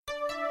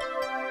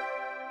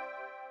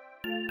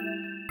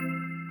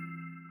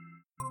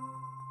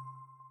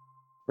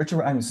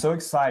Richard, I'm so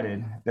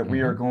excited that we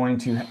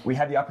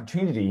have the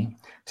opportunity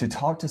to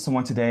talk to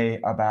someone today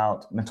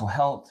about mental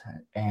health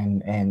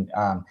and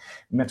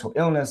mental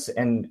illness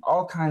and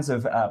all kinds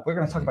of, we're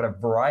going to talk about a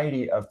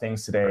variety of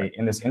things today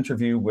in this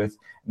interview with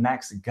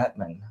Max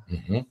Guttman.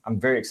 I'm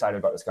very excited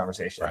about this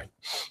conversation. Right.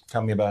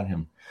 Tell me about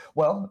him.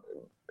 Well,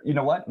 you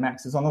know what?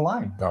 Max is on the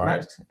line. All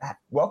right. Max,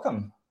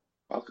 welcome.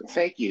 Welcome.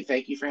 Thank you.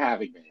 Thank you for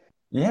having me.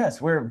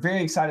 Yes, we're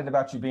very excited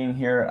about you being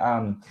here.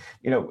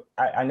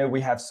 I know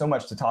we have so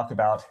much to talk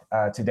about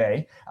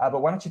today,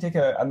 but why don't you take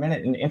a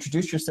minute and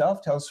introduce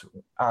yourself? Tell us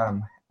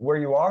where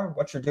you are,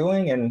 what you're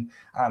doing, and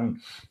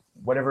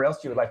whatever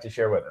else you would like to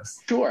share with us.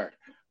 Sure.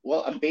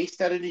 Well, I'm based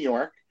out of New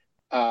York.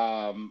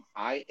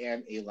 I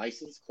am a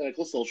licensed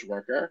clinical social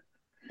worker.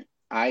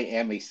 I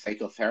am a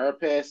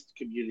psychotherapist,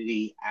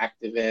 community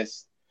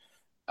activist.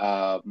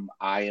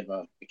 I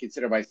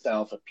consider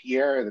myself a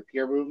peer in the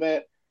peer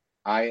movement.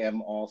 I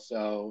am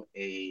also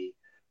a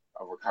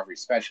recovery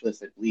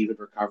specialist. I believe in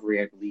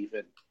recovery. I believe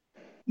in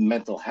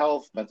mental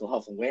health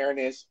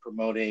awareness,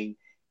 promoting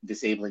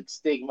disabling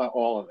stigma,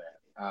 all of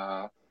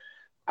it.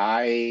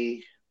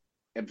 I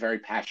am very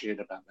passionate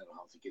about mental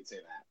health. You could say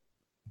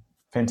that.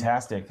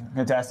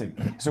 Fantastic.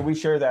 So we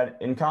share that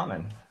in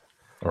common.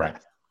 All right.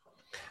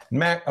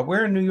 Matt,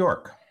 where in New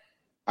York?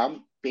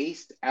 I'm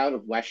based out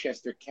of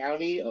Westchester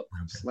County,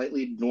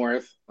 slightly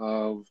north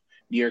of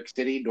New York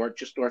City,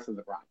 just north of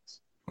the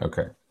Bronx.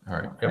 Okay. All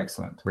right. Yep.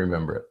 Excellent.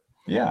 Remember it.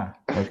 Yeah.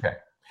 Okay.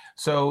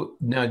 So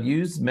now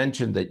you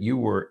mentioned that you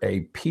were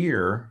a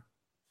peer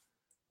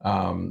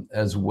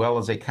as well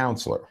as a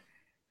counselor.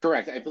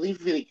 Correct. I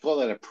believe they call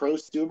that a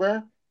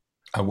prosumer.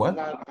 A what?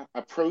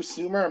 A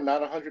prosumer. I'm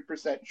not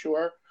 100%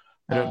 sure.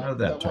 I don't know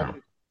that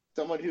term.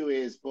 Someone who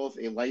is both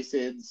a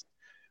licensed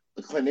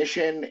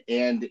clinician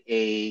and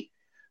a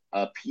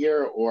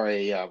peer or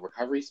a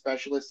recovery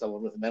specialist,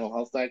 someone with a mental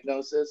health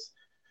diagnosis.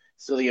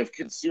 So you have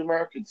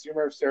consumer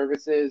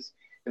services,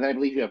 and I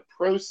believe you have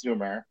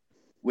prosumer,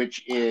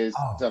 which is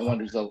someone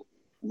who's a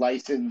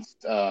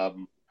licensed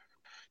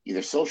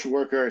either social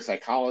worker or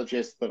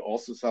psychologist, but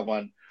also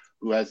someone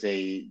who has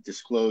a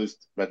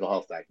disclosed mental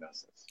health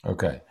diagnosis.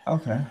 Okay.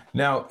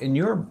 Now, in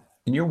your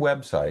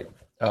website,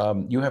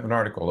 you have an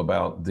article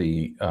about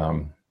the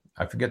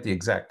I forget the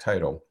exact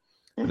title,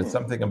 but it's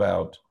something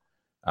about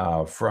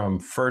from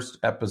first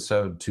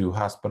episode to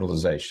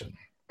hospitalization.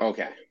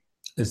 Okay.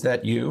 Is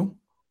that you?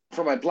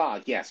 For my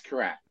blog, yes,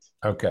 correct.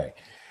 Okay.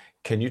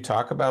 Can you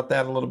talk about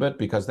that a little bit?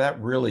 Because that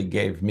really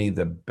gave me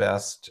the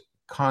best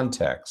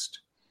context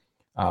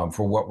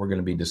for what we're going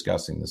to be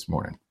discussing this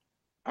morning.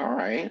 All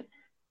right.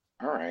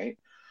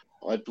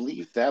 Well, I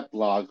believe that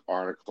blog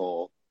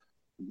article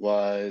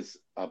was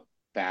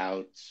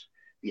about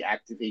the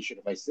activation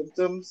of my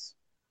symptoms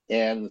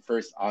and the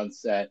first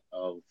onset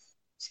of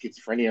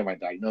schizophrenia, my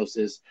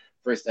diagnosis,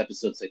 first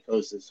episode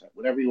psychosis,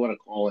 whatever you want to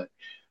call it.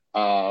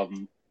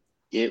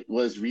 It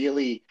was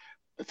really,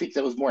 I think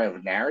that was more of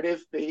a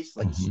narrative-based,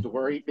 like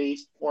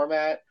story-based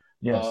format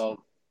of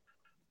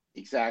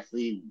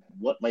exactly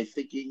what my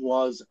thinking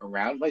was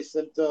around my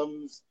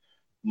symptoms,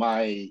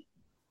 my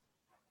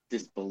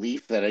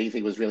disbelief that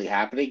anything was really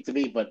happening to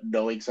me, but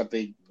knowing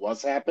something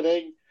was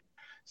happening,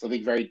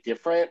 something very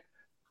different,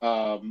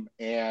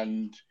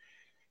 and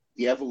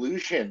the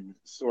evolution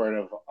sort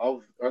of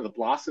or the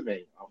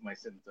blossoming of my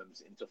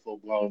symptoms into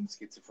full-blown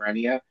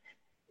schizophrenia,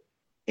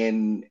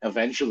 and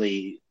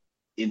eventually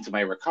into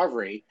my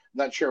recovery.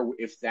 I'm not sure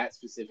if that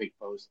specific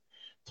post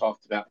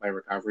talked about my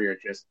recovery or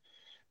just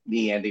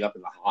me ending up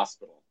in the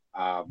hospital.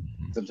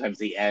 Sometimes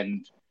they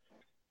end,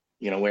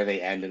 where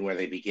they end and where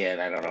they begin,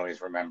 I don't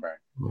always remember.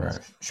 Right.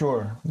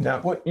 Sure.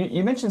 Now, well,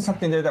 you mentioned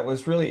something there that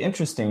was really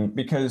interesting,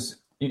 because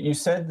you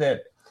said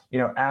that,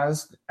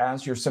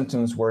 as your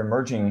symptoms were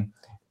emerging,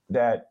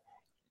 that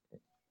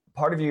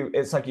part of you,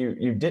 it's like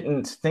you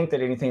didn't think that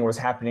anything was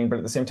happening, but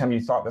at the same time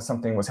you thought that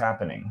something was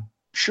happening.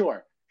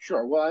 Sure.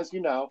 Well, as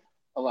you know,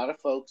 a lot of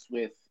folks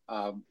with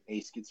a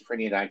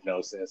schizophrenia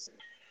diagnosis,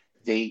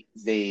 they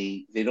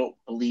don't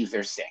believe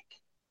they're sick.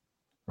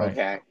 Right.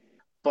 Okay.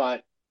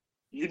 But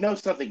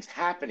something's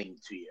happening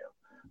to you.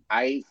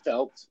 I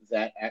felt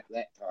that at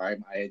that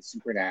time I had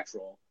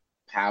supernatural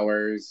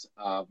powers.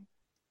 I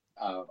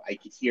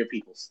could hear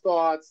people's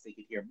thoughts. They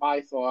could hear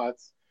my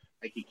thoughts.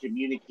 I could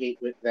communicate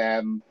with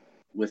them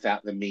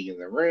without them being in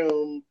the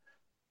room.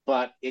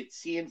 But it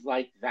seemed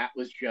like that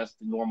was just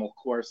the normal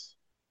course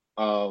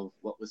of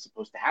what was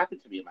supposed to happen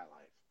to me in my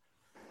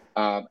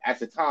life. At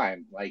the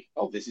time, like,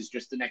 this is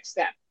just the next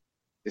step.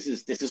 This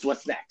is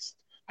what's next.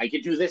 I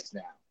could do this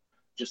now.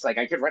 Just like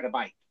I could ride a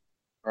bike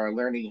or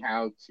learning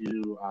how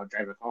to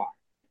drive a car.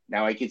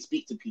 Now I can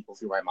speak to people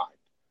through my mind.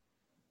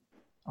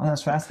 Oh,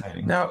 that's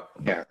fascinating. Now,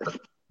 Yeah.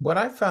 what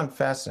I found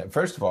fascinating,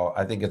 first of all,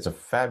 I think it's a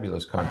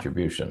fabulous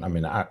contribution. I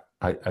mean, I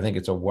think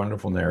it's a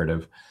wonderful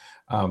narrative,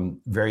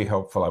 very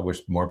helpful. I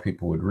wish more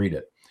people would read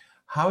it.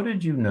 How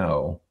did you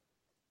know?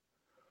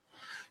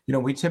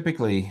 We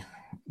typically,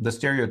 the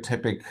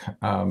stereotypic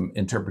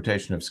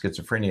interpretation of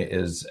schizophrenia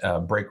is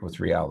break with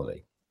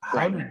reality.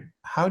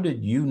 how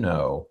did you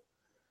know?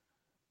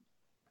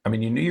 I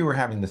mean, you knew you were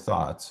having the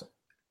thoughts.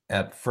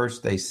 At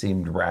first, they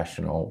seemed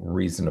rational,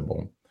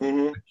 reasonable.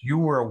 Mm-hmm. But you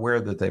were aware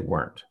that they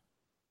weren't.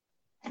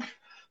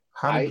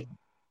 How did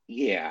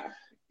Yeah,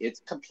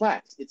 it's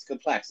complex. It's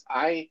complex.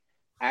 I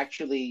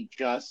actually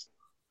just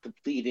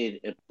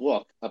completed a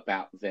book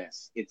about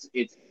this.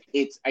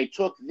 I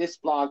took this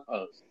blog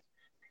post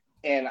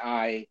and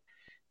I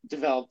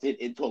developed it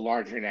into a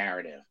larger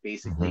narrative,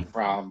 basically Mhm.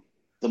 from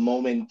the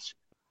moment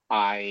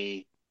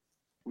I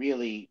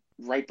really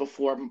right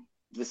before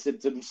the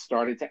symptoms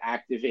started to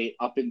activate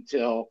up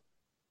until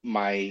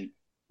my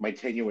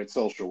tenure with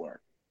social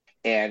work,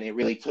 and it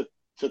really took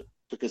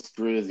us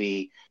through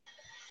the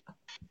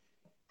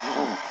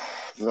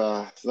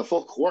the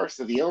full course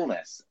of the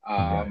illness,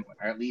 Right.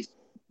 or at least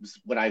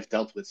what I've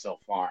dealt with so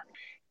far.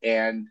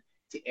 And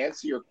to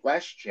answer your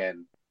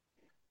question,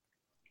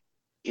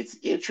 it's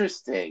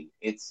interesting.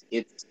 It's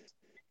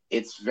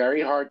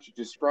very hard to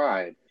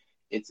describe.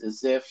 It's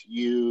as if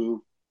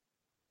you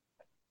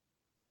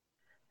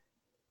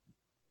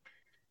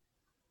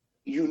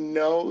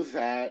know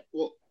that.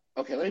 Well,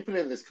 okay, let me put it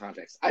in this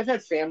context. I've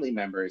had family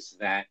members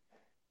that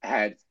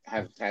have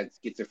had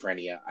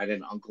schizophrenia. I had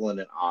an uncle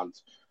and an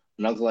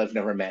uncle I've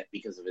never met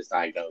because of his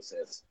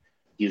diagnosis.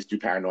 He was too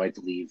paranoid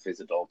to leave his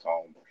adult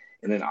home,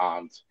 and an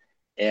aunt,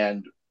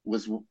 and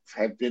was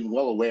have been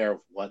well aware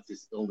of what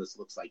this illness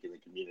looks like in the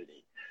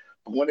community.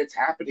 But when it's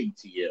happening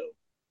to you,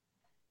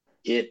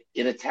 it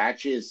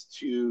attaches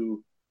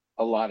to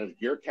a lot of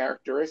your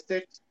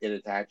characteristics. It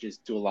attaches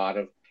to a lot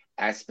of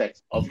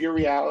aspects of your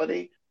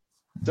reality.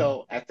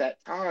 So at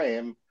that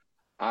time,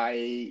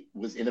 I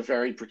was in a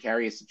very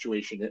precarious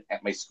situation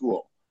at my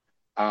school.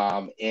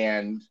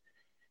 And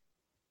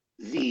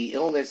the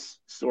illness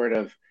sort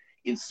of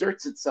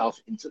inserts itself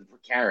into the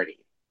precarity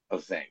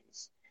of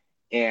things.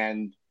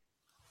 And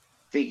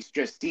things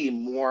just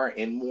seem more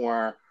and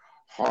more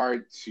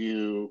hard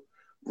to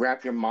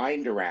wrap your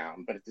mind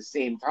around. But at the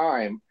same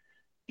time,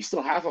 you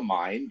still have a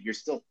mind, you're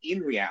still in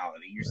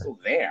reality, you're still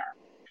there.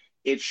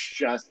 It's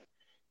just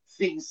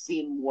things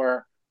seem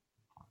more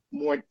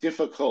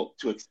difficult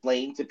to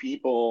explain to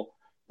people.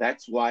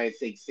 That's why I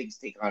think things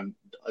take on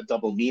a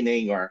double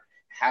meaning or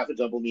have a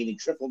double meaning,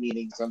 triple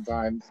meaning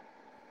sometimes.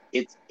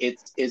 It's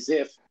as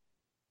if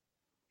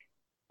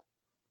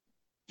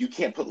you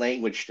can't put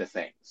language to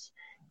things.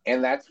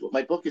 And that's what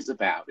my book is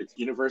about. It's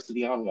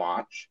University on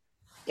Watch.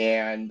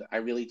 And I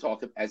really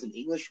talk as an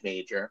English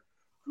major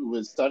who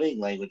was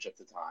studying language at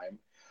the time.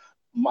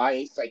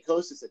 My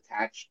psychosis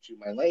attached to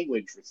my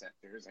language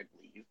receptors, I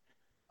believe.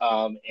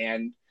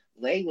 And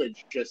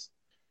language just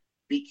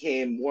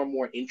became more and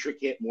more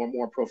intricate, more and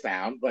more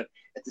profound, but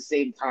at the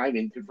same time,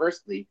 and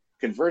conversely,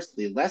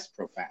 less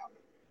profound.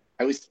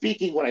 I was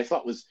speaking what I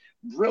thought was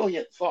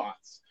brilliant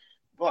thoughts,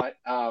 but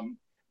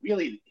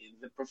really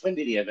the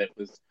profundity of it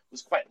was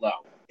quite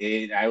low.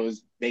 I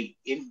was made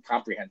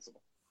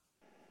incomprehensible.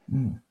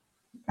 Mm.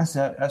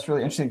 That's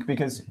really interesting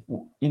because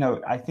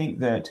I think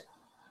that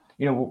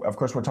of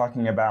course we're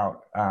talking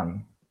about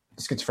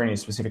schizophrenia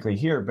specifically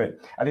here, but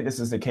I think this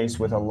is the case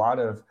with a lot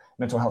of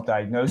mental health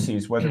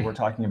diagnoses, whether we're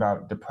talking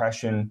about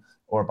depression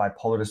or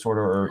bipolar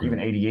disorder or even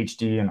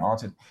ADHD and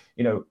autism.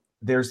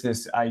 There's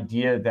this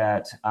idea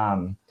that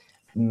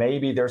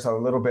maybe there's a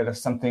little bit of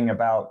something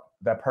about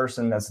that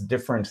person that's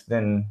different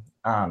than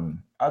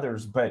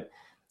others, but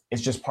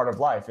it's just part of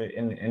life.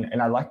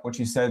 And I like what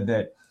you said,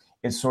 that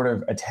it sort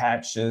of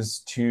attaches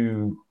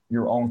to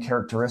your own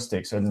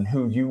characteristics and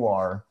who you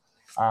are.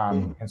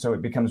 And so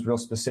it becomes real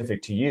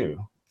specific to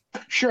you.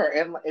 Sure.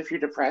 And if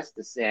you're depressed,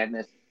 the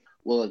sadness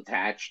will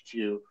attach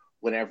to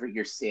whatever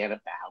you're sad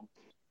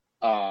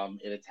about.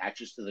 It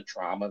attaches to the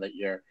trauma that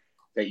you're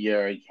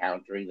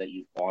encountering, that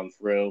you've gone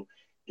through.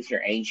 If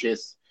you're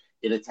anxious,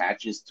 it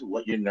attaches to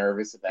what you're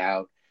nervous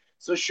about.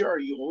 So sure,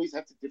 you always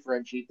have to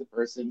differentiate the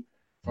person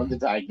from the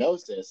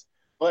diagnosis.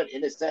 But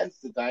in a sense,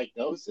 the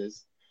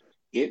diagnosis,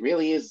 it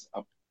really is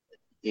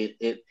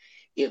it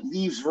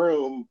leaves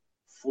room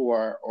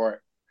for,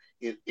 or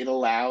it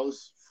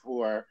allows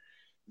for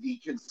the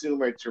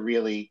consumer to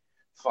really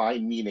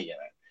find meaning in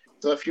it.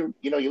 So if you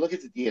look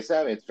at the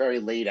DSM, it's very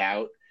laid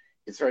out,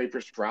 it's very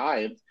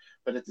prescribed,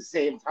 but at the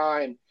same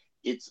time,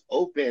 it's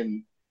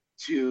open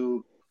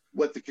to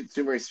what the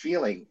consumer is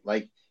feeling.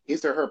 Like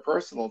his or her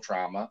personal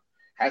trauma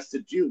has to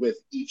do with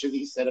each of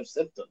these set of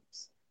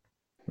symptoms.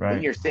 Right.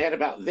 When you're sad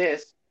about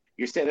this,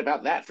 you're sad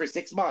about that for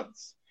 6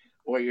 months,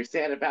 or you're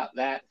sad about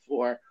that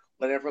for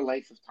whatever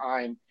length of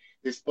time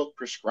this book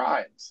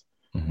prescribes.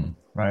 Mm-hmm.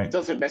 Right. It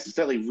doesn't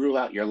necessarily rule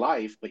out your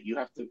life, but you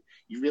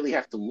really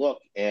have to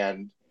look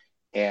and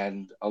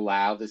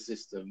allow the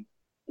system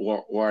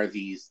or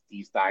these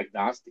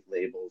diagnostic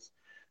labels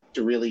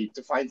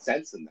to find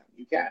sense in them.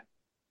 You can.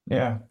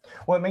 Yeah.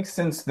 Well, it makes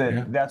sense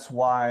that that's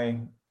why,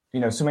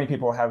 so many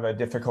people have a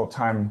difficult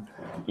time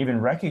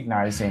even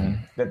recognizing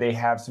that they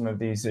have some of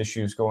these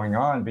issues going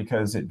on,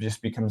 because it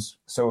just becomes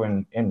so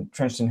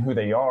entrenched in who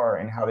they are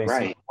and how they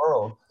see the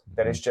world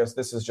that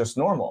this is just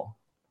normal.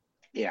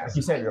 Yes. Like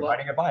you said, you're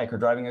riding a bike or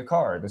driving a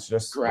car. This is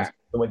just correct.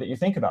 the way that you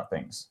think about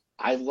things.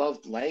 I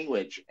loved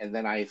language, and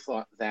then I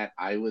thought that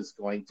I was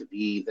going to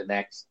be the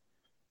next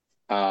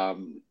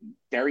um,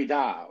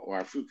 Derrida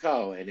or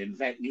Foucault and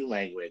invent new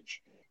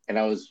language. And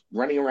I was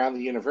running around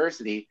the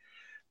university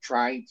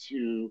trying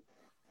to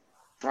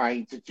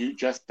do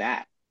just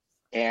that.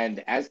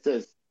 And as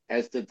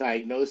the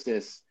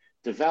diagnosis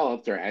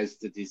developed, or as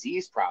the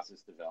disease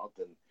process developed,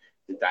 and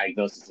the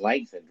diagnosis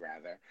lengthened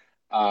rather,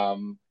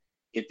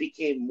 it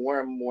became more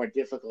and more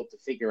difficult to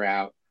figure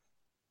out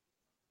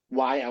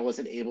why I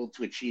wasn't able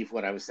to achieve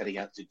what I was setting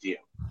out to do.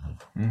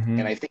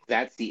 And I think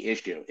that's the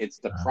issue. It's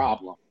the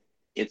problem.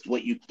 It's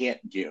what you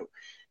can't do.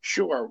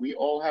 Sure, we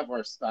all have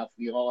our stuff.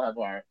 We all have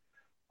our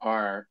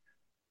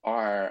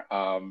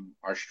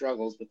our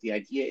struggles, but the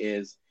idea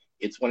is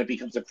it's when it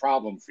becomes a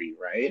problem for you,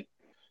 right?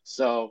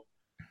 So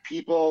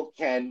people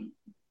can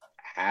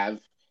have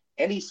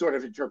any sort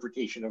of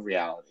interpretation of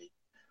reality,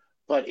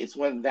 but it's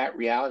when that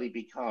reality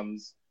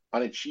becomes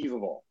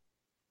unachievable,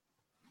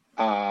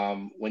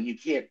 when you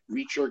can't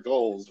reach your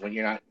goals, when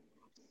you're not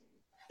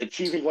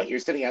achieving what you're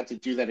setting out to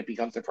do, that it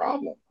becomes a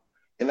problem.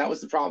 And that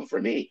was the problem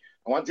for me.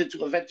 I wanted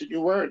to invent a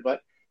new word,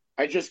 but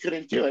I just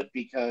couldn't do it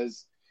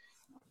because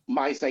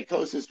my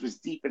psychosis was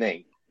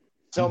deepening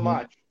so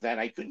much that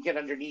I couldn't get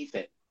underneath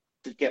it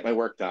to get my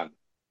work done.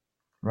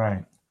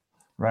 Right.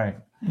 Right.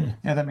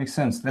 Yeah, that makes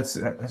sense. That's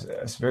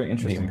very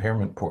interesting. The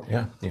impairment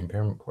the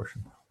impairment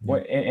portion.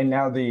 What and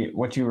now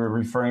what you were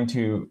referring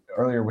to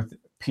earlier with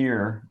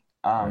peer,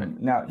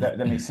 now that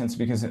makes sense,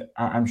 because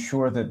I'm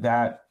sure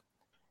that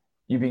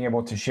you being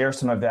able to share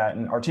some of that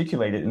and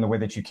articulate it in the way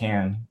that you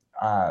can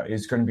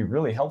is going to be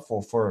really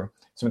helpful for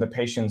some of the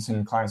patients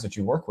and clients that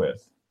you work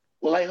with.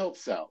 Well, I hope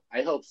so.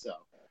 I hope so.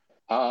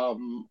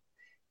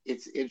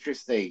 It's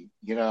interesting,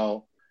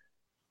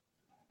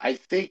 I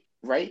think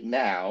right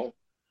now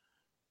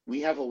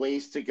we have a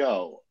ways to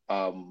go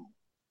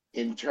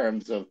in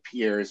terms of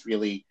peers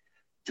really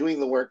doing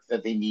the work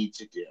that they need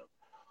to do.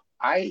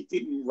 I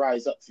didn't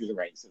rise up through the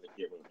ranks of the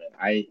peer movement.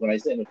 When I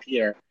say I'm a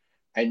peer,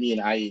 I mean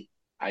I'm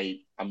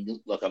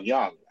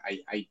young.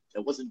 I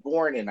wasn't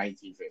born in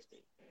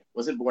 1950.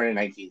 Wasn't born in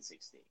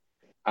 1960.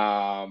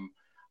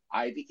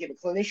 I became a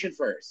clinician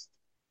first,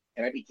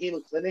 and I became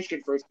a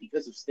clinician first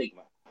because of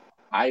stigma.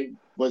 I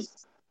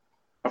was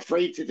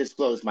afraid to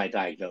disclose my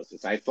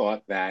diagnosis. I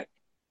thought that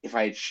if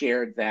I had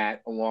shared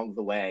that along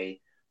the way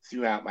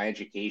throughout my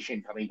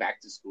education, coming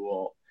back to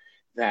school,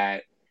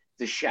 that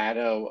the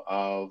shadow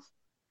of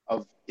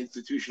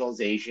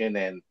institutionalization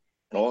and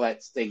all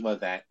that stigma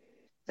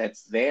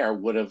that's there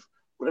would have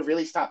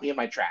really stopped me in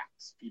my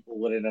tracks. People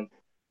wouldn't have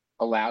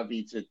allowed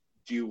me to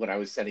do what I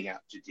was setting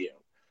out to do.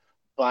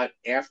 But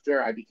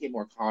after I became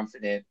more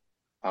confident,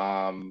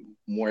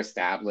 more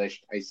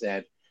established, I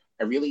said,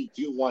 I really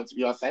do want to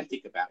be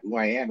authentic about who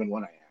I am and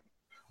what I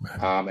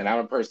am. And I'm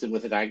a person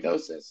with a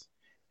diagnosis.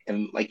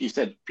 And like you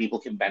said, people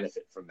can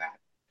benefit from that.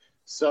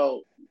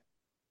 So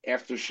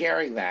after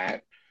sharing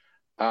that,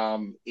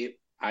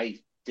 I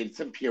did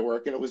some peer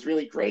work, and it was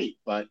really great.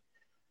 But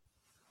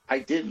I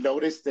did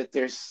notice that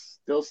there's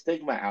still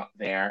stigma out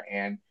there,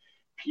 and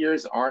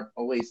peers aren't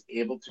always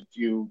able to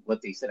do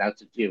what they set out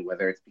to do,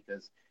 whether it's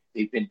because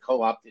they've been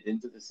co-opted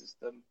into the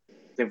system,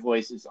 their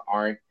voices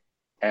aren't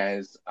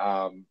as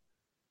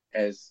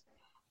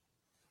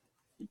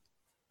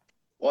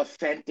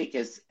authentic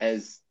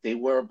as they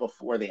were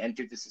before they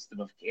entered the system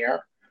of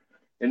care.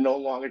 They're no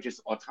longer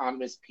just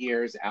autonomous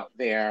peers out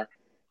there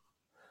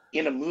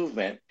in a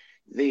movement.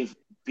 They've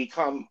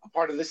become a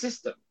part of the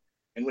system.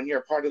 And when you're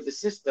a part of the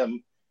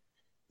system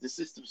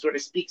sort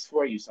of speaks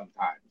for you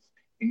sometimes,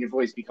 and your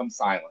voice becomes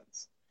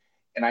silenced.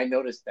 And I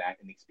noticed that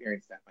and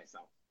experienced that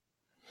myself.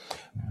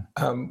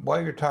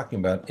 While you're talking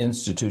about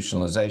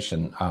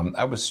institutionalization,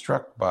 I was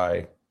struck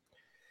by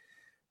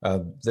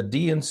the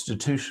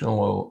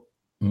deinstitutional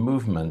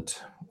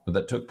movement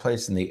that took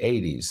place in the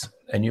 80s.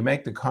 And you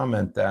make the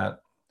comment that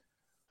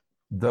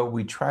though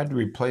we tried to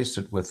replace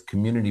it with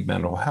community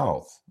mental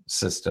health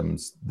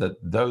systems, that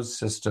those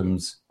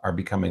systems are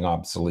becoming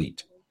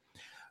obsolete.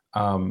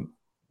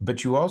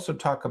 But you also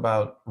talk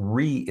about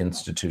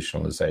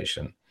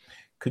reinstitutionalization.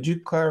 Could you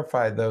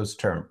clarify those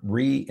terms,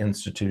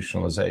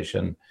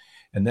 reinstitutionalization,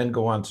 and then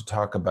go on to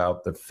talk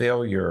about the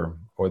failure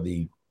or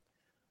the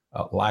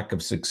lack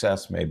of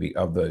success, maybe,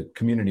 of the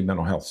community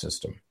mental health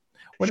system?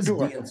 What is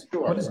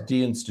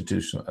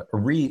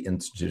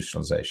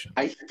reinstitutionalization?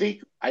 I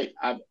think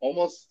I'm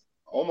almost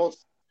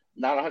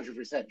not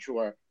 100%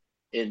 sure.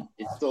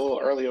 It's still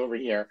early over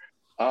here,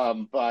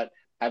 but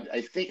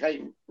I think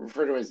I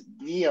refer to it as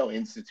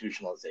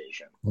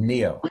neo-institutionalization.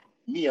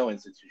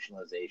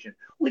 Neo-institutionalization,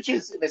 which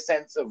is in a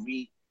sense of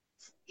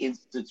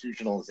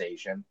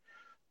re-institutionalization.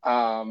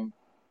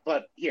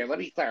 But here, let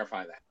me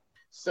clarify that.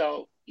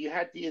 So you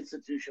had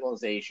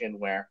deinstitutionalization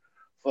where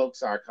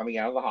folks are coming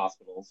out of the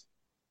hospitals,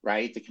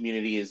 right? The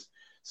community is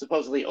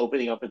supposedly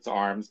opening up its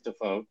arms to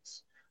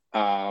folks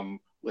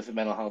with a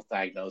mental health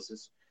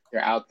diagnosis.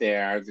 They're out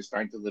there. They're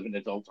starting to live in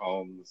adult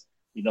homes.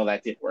 We know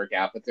that didn't work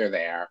out, but they're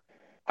there.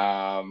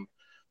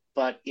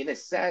 But in a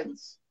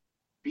sense,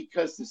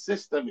 because the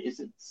system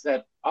isn't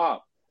set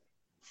up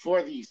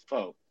for these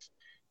folks.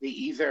 They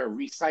either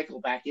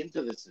recycle back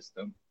into the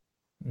system,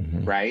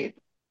 right?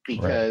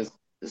 Because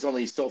there's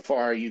only so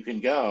far you can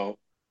go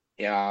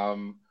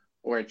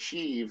or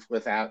achieve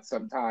without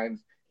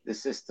sometimes the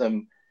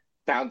system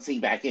bouncing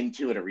back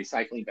into it or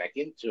recycling back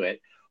into it,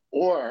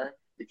 or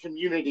the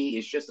community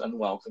is just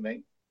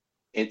unwelcoming.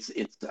 It's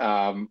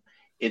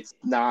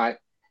not,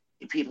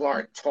 people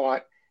aren't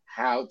taught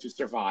how to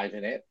survive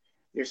in it.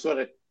 They're sort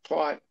of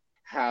taught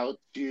how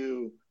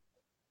to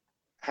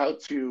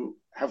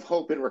have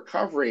hope and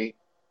recovery,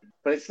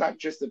 but it's not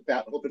just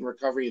about hope and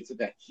recovery, it's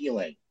about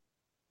healing.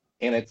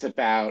 And it's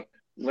about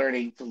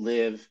learning to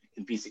live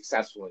and be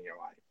successful in your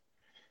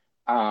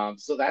life.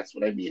 So that's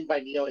what I mean by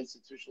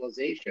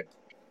neo-institutionalization.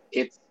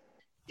 It's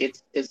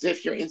as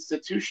if you're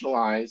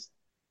institutionalized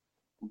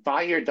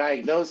by your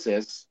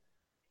diagnosis,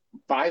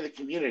 by the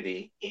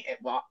community,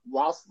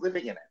 whilst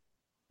living in it.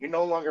 You're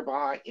no longer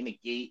in a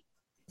gate,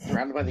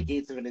 surrounded by the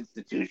gates of an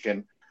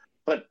institution,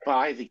 but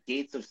by the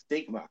gates of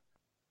stigma,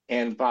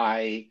 and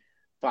by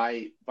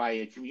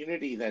a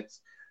community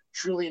that's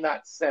truly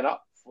not set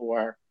up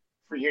for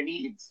your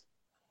needs.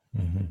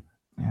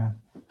 Yeah,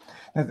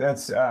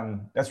 that's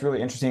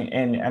really interesting,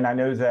 and I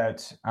know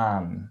that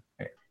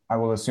I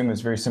will assume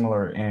it's very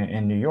similar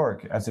in New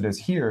York as it is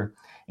here,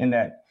 in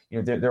that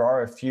there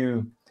are a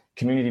few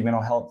community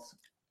mental health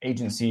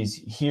agencies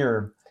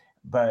here,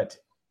 but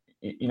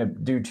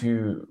due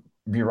to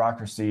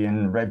bureaucracy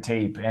and red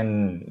tape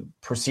and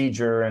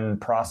procedure and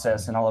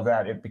process and all of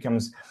that, it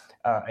becomes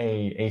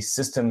a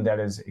system that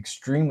is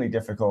extremely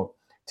difficult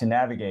to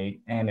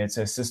navigate, and it's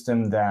a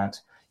system that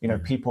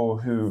people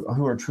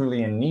who are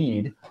truly in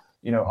need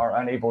are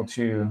unable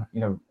to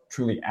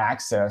truly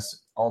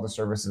access all the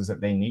services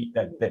that they need,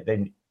 that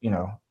they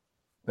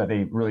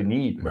really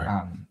need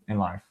in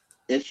life.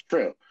 It's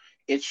true,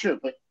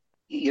 but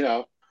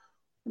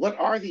what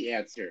are the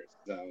answers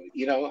though?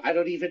 I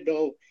don't even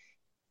know.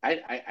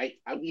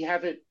 We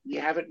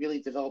haven't really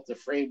developed a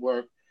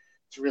framework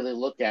to really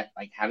look at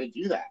like how to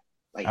do that.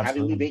 Like,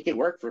 Absolutely. How do we make it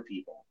work for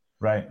people?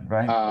 Right.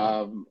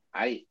 I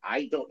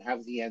don't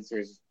have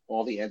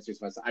all the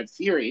answers myself. I have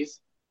theories.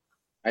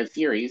 I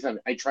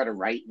try to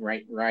write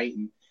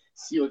and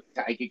see what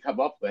I can come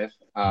up with.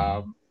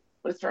 But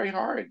it's very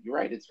hard. You're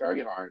right. It's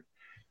very hard.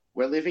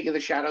 We're living in the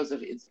shadows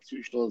of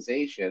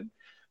institutionalization,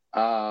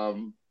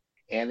 and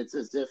it's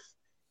as if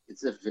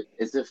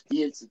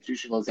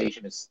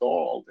deinstitutionalization is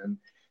stalled, and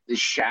the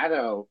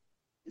shadow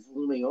is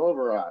looming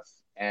over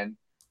us, and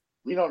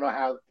we don't know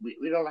how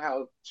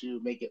to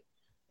make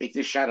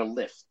this shadow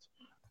lift,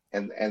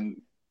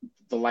 and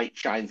the light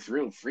shine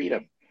through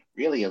freedom,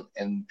 really,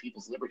 and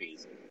people's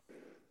liberties.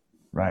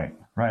 Right.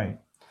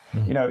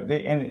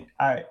 And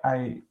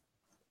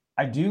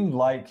I do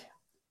like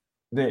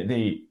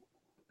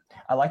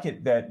I like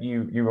it that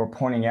you were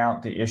pointing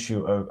out the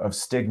issue of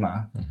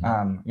stigma.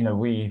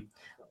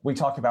 We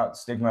talk about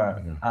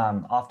stigma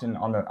often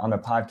on the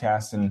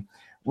podcast, and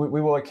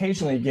we will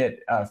occasionally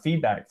get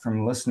feedback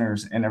from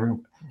listeners,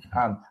 and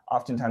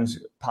oftentimes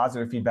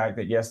positive feedback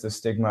that yes, the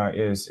stigma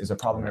is a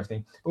problem and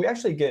everything. But we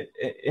actually get,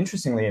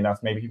 interestingly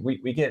enough, maybe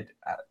we get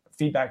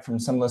feedback from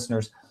some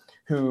listeners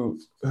who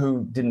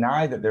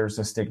deny that there's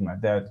a stigma,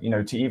 that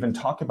to even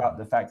talk about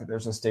the fact that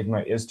there's a stigma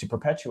is to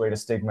perpetuate a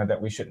stigma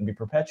that we shouldn't be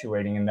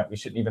perpetuating, and that we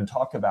shouldn't even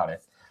talk about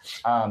it.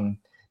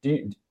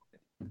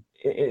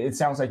 It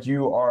sounds like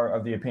you are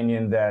of the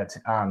opinion that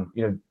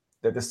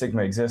that the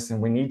stigma exists,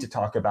 and we need to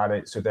talk about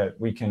it so that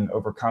we can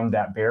overcome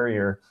that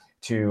barrier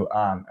to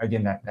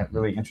again that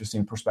really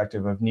interesting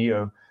perspective of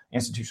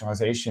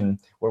neo-institutionalization,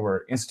 where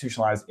we're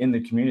institutionalized in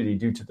the community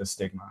due to the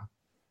stigma.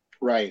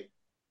 Right.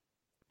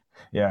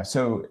 Yeah.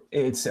 So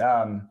it's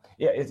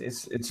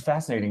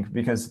fascinating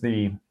because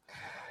I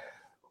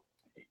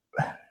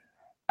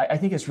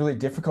think it's really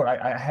difficult.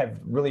 I have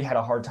really had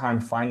a hard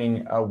time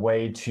finding a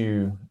way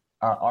to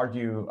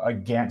argue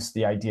against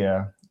the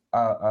idea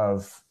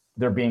of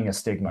there being a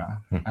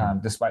stigma,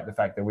 despite the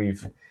fact that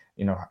we've,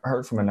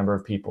 heard from a number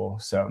of people.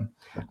 So,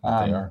 they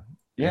are.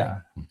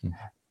 Yeah.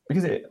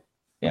 Because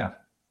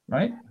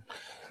right.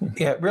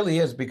 Yeah, it really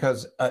is,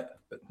 because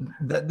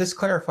this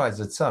clarifies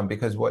it some,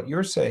 because what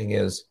you're saying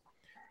is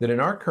that in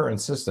our current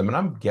system, and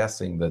I'm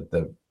guessing that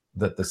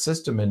the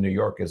system in New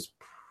York is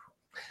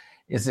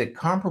it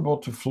comparable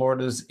to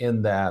Florida's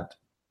in that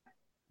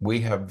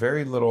we have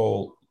very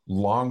little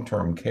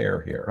long-term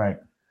care here, right?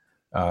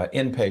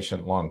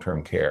 Inpatient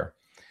long-term care.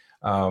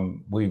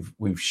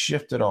 We've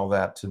shifted all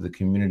that to the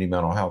community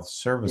mental health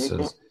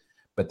services,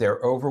 but they're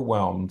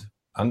overwhelmed,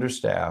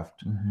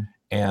 understaffed,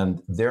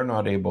 and they're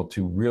not able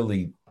to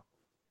really.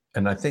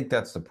 And I think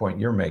that's the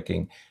point you're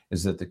making,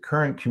 is that the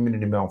current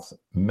community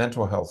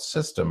mental health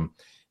system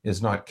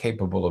is not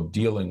capable of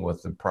dealing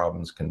with the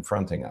problems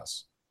confronting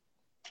us.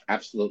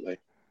 Absolutely.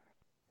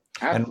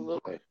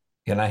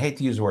 And I hate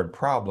to use the word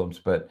problems,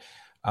 but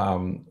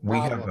we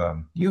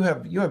have you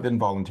have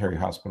involuntary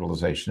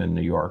hospitalization in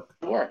New York.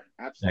 Sure,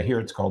 absolutely. Now here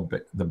it's called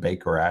the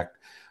Baker Act.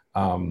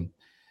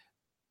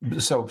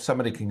 So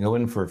somebody can go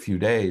in for a few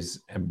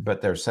days,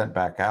 but they're sent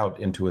back out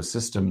into a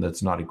system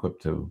that's not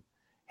equipped to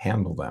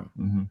handle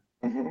them.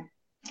 Mm-hmm.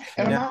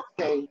 And I'm Now, not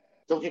saying,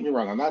 don't get me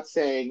wrong, I'm not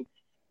saying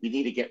we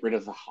need to get rid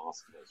of the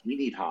hospitals. We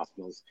need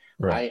hospitals.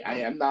 right.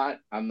 I'm not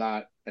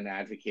an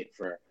advocate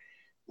for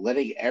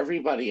letting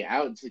everybody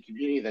out into the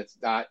community that's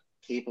not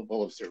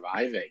capable of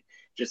surviving.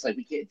 Just like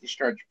we can't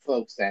discharge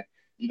folks that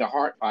need a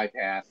heart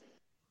bypass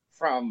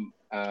from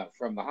the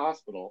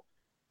hospital.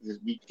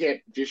 We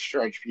can't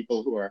discharge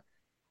people who are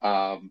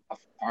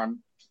harm,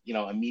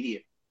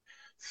 immediate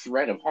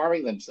threat of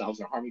harming themselves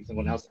or harming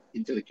someone else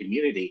into the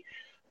community.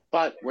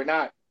 But we're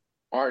not.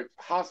 Our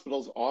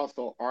hospitals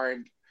also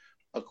aren't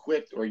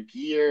equipped or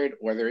geared,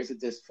 or there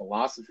isn't this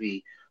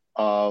philosophy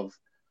of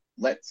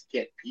let's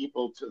get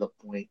people to the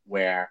point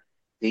where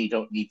they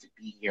don't need to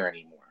be here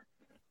anymore.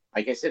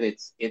 Like I said,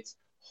 it's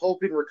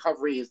hope and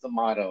recovery is the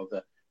motto.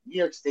 The New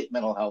York State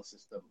Mental Health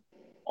System,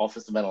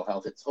 Office of Mental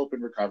Health, it's hope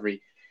and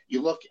recovery.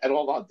 You look at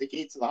all the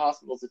gates of the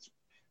hospitals, it's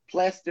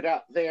plastered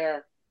out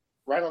there,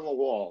 right on the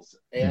walls,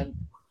 and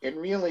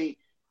really,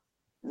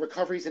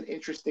 recovery is an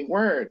interesting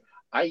word.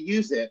 I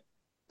use it,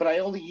 but I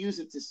only use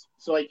it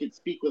so I can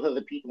speak with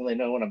other people and they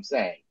know what I'm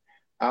saying.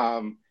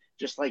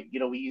 Just like,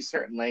 we use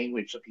certain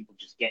language so people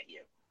just get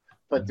you.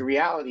 But the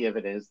reality of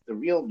it is, the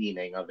real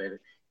meaning of it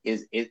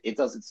is it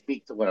doesn't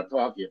speak to what I'm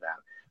talking about.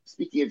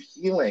 Speaking of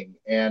healing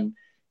and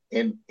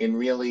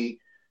really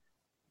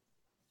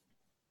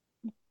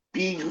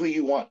being who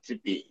you want to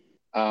be,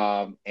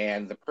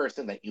 and the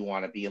person that you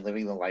want to be and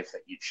living the life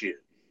that you choose.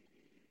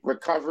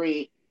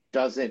 Recovery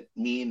doesn't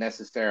mean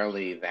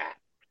necessarily that.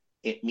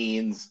 It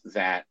means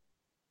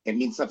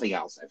something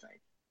else, I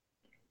think.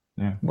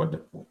 Yeah.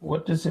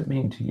 What does it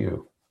mean to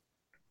you?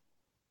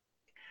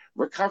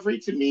 Recovery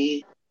to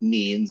me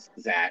means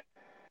that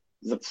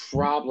the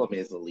problem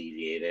is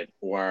alleviated,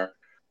 or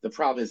the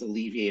problem is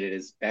alleviated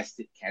as best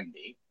it can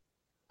be.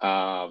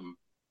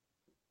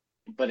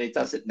 But it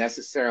doesn't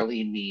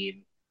necessarily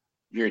mean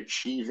you're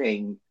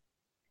achieving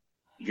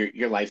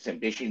your life's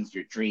ambitions,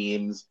 your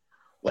dreams,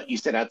 what you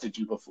set out to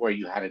do before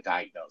you had a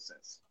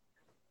diagnosis.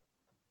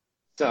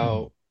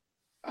 So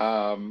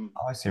I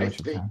see what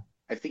you're saying.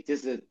 I think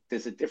there's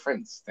a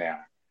difference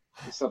there.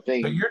 There's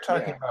something. So you're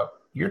talking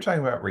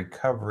about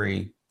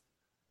recovery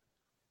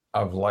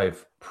of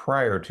life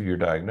prior to your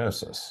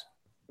diagnosis.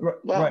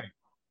 Right.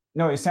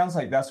 No, it sounds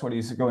like that's what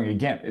he's going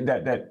again.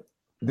 That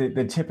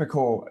the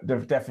typical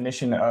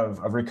definition of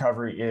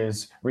recovery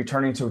is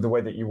returning to the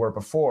way that you were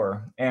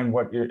before. And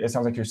what it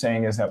sounds like you're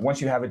saying is that once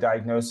you have a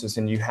diagnosis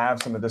and you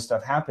have some of this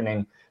stuff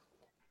happening,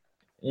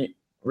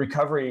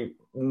 recovery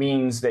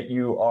means that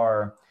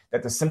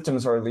that the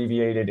symptoms are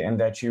alleviated and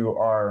that you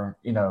are,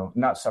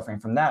 not suffering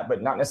from that,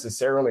 but not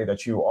necessarily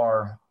that you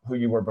are who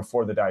you were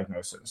before the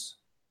diagnosis.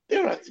 We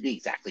don't have to be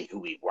exactly who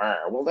we were.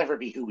 We'll never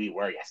be who we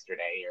were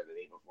yesterday or the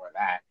day before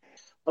that.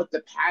 But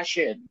the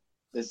passion,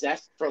 the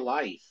zest for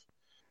life,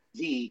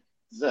 the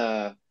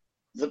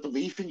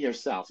belief in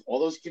yourself, all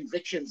those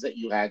convictions that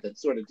you had that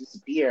sort of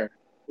disappear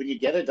when you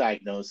get a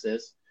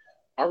diagnosis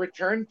are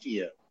returned to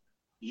you.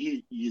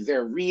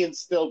 They're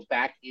reinstilled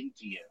back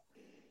into you.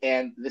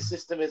 And the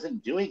system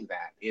isn't doing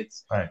that.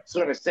 It's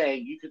sort of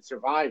saying you can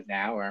survive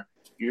now, or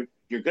you're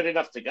good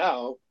enough to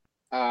go.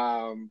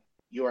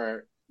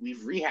 We've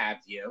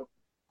rehabbed you,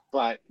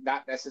 but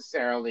not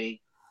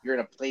necessarily you're in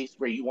a place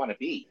where you want to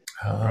be.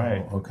 Oh,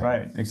 right. Okay.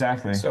 Right.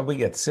 Exactly. So we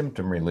get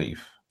symptom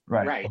relief.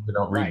 Right. We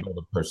don't rebuild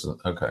a person.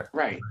 Okay.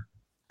 Right.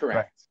 Correct.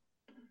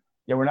 Right.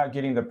 Yeah, we're not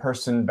getting the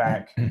person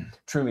back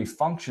truly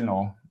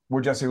functional.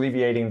 We're just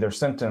alleviating their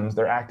symptoms,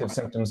 their active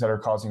symptoms that are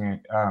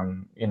causing,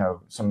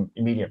 some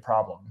immediate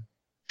problem.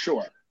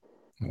 Sure.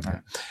 Okay.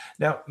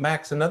 Now,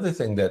 Max, another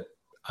thing that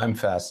I'm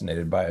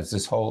fascinated by is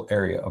this whole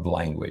area of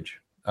language.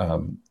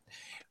 I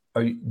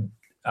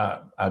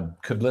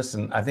could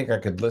listen. I think I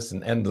could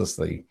listen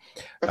endlessly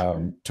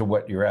to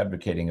what you're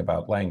advocating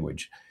about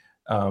language.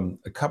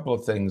 A couple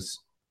of things.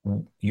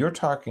 You're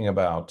talking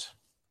about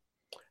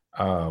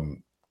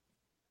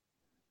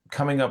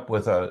coming up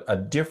with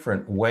a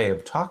different way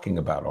of talking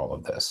about all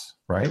of this,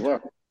 right?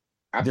 Sure.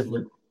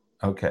 Absolutely.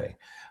 Okay.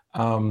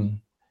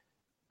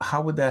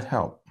 How would that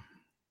help?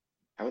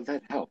 How would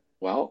that help?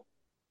 Well,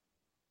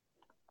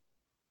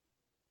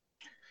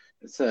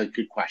 it's a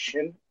good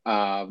question.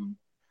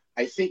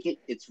 I think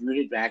it's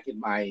rooted back in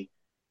my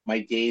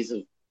days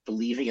of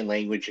believing in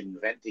language and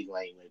inventing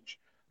language,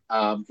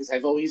 because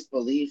I've always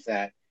believed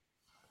that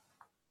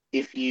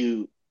if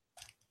you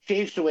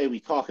change the way we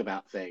talk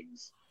about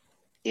things,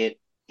 it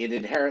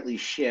inherently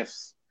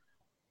shifts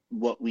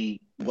what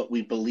we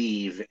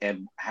believe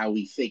and how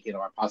we think in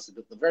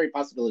the very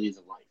possibilities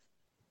of life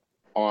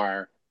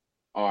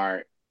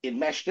are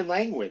enmeshed in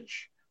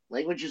language.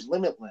 Language is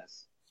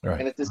limitless,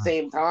 and at the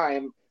same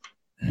time,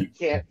 you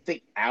can't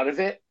think out of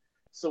it.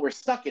 So we're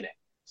stuck in it.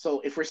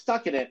 So if we're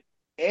stuck in it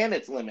and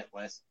it's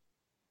limitless,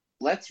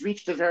 let's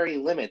reach the very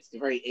limits, the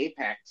very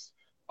apex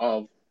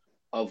of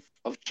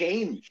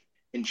change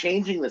and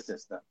changing the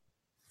system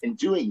and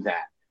doing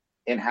that.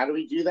 And how do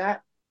we do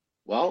that?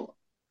 Well,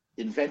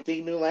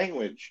 inventing new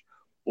language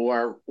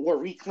or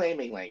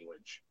reclaiming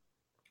language.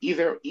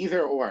 Either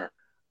or.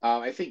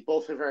 I think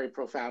both are very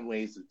profound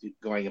ways of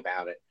going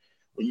about it.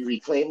 When you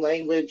reclaim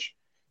language,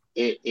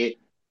 it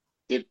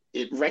it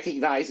it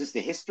recognizes the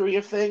history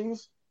of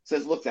things,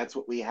 says, look, that's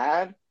what we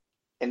had,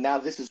 and now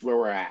this is where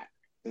we're at,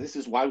 and this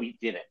is why we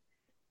did it.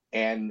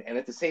 And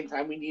at the same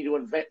time, we need to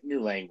invent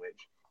new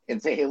language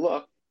and say, hey,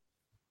 look,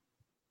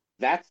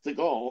 that's the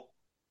goal.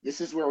 This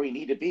is where we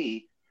need to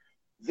be.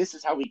 This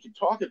is how we can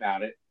talk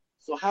about it.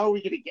 So how are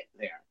we going to get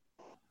there?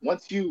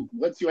 Once you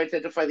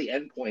identify the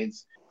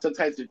endpoints,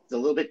 sometimes it's a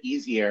little bit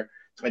easier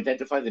to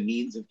identify the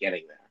means of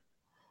getting there.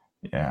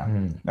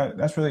 Yeah,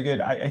 that's really good.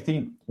 I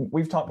think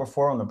we've talked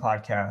before on the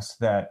podcast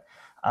that,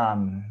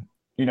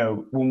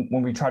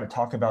 when we try to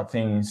talk about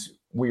things,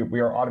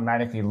 we are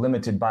automatically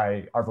limited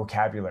by our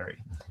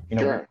vocabulary.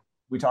 Sure.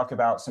 We talk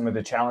about some of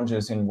the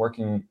challenges in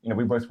working,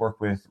 we both work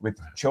with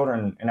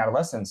children and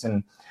adolescents.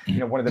 And,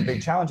 one of the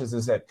big challenges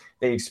is that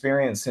they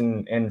experience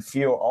and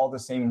feel all the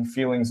same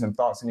feelings and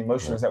thoughts and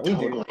emotions that we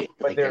do,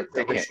 but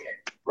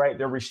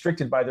they're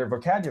restricted by their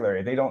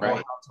vocabulary. They don't know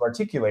how to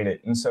articulate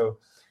it. And so,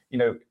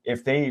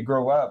 if they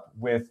grow up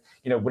with,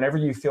 whenever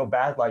you feel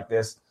bad like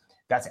this,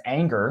 that's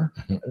anger,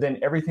 then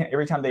every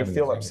time they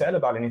feel upset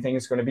about anything,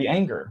 it's going to be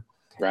anger.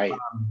 Right.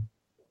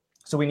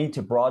 So we need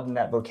to broaden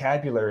that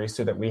vocabulary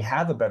so that we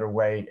have a better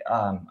way,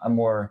 a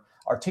more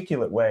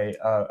articulate way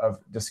of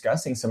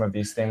discussing some of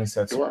these things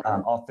that's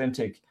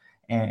authentic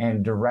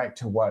and direct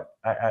to what,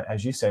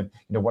 as you said,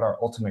 what our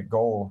ultimate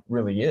goal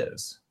really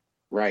is.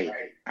 Right.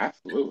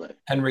 Absolutely.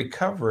 And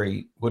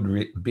recovery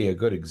would be a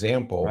good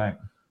example. Right.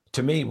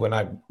 To me, when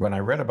I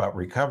read about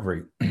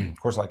recovery, of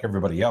course, like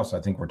everybody else,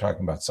 I think we're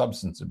talking about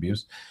substance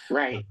abuse.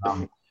 Right.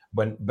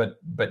 But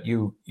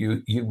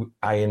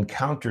I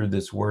encountered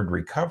this word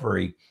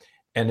recovery,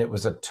 and it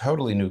was a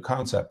totally new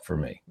concept for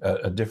me,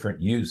 a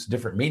different use,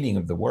 different meaning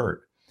of the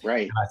word.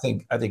 Right. And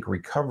I think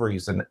recovery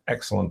is an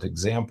excellent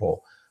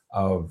example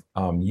of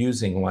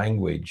using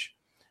language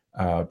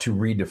to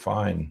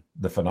redefine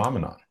the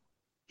phenomenon.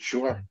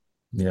 Sure.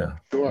 Yeah.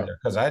 Sure.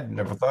 Because I'd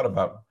never thought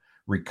about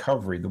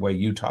recovery the way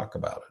you talk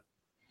about it.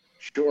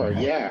 Sure.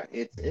 Yeah.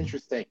 It's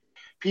interesting.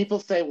 People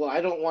say, well,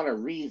 I don't want to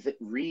re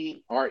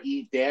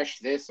dash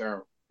this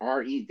or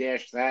re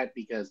dash that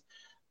because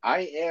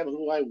I am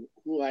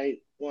who I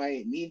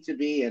need to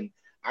be, and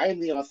I am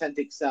the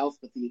authentic self.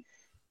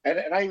 And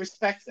I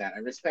respect that. I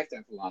respect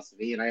that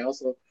philosophy, and I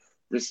also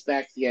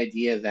respect the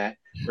idea that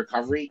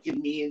recovery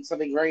can mean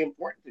something very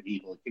important to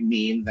people. It can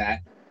mean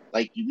that,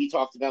 like we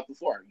talked about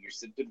before, your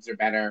symptoms are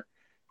better,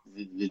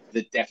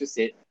 the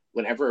deficit,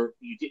 whatever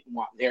you didn't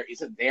want there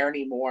isn't there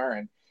anymore,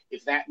 and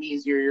if that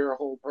means you're a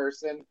whole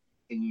person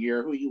and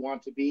you're who you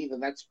want to be, then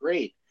that's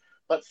great.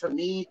 But for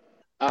me,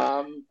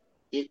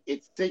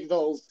 it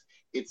signals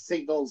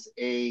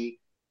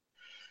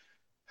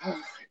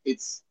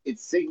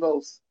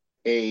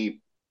a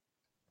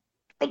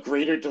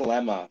greater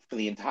dilemma for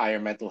the entire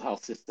mental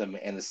health system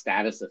and the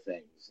status of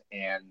things,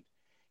 and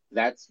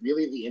that's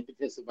really the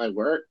impetus of my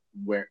work,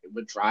 what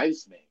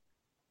drives me.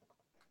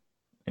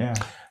 Yeah,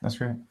 that's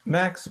great.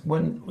 Max,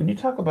 when you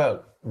talk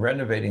about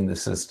renovating the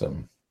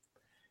system,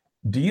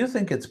 do you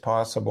think it's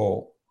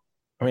possible?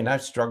 I mean, I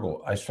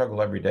struggle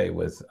every day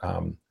with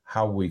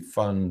how we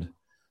fund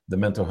the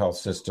mental health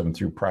system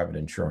through private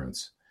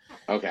insurance.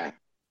 Okay.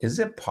 Is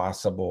it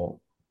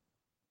possible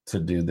to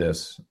do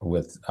this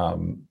with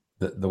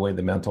the way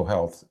the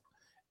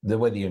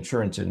the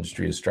insurance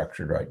industry is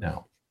structured right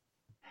now?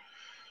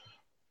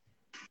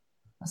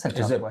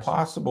 Is it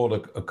possible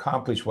to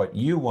accomplish what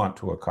you want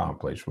to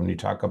accomplish when you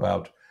talk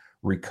about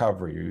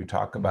recovery, or you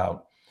talk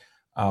about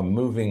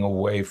moving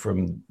away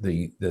from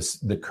the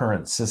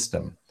current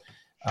system?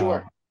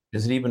 Sure.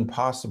 Is it even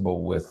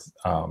possible with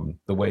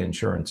the way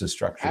insurance is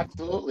structured?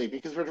 Absolutely,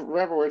 because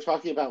remember, we're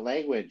talking about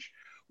language.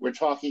 We're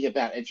talking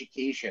about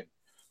education.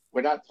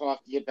 We're not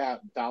talking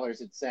about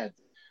dollars and cents.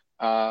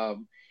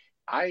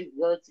 I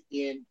worked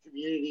in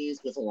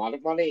communities with a lot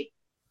of money.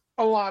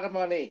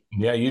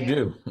 Yeah, you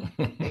do.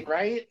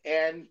 Right?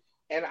 And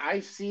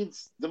I've seen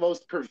the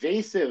most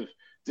pervasive,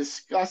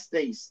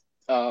 disgusting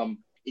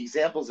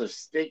examples of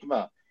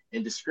stigma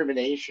and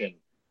discrimination,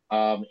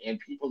 and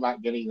people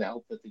not getting the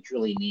help that they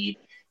truly need,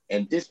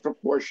 and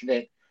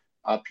disproportionate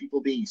people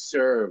being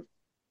served,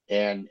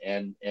 and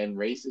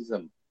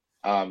racism,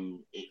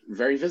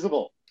 very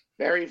visible.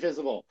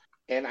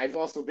 And I've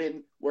also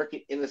been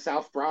working in the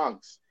South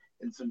Bronx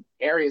in some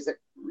areas that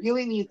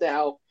really need the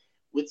help,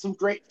 with some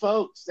great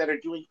folks that are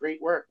doing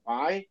great work.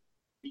 Why?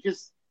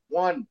 Because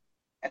one,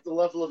 at the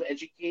level of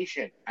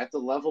education, at the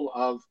level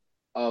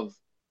of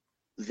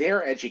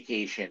their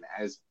education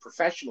as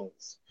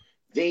professionals,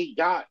 they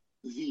got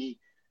the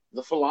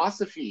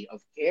philosophy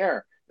of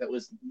care that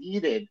was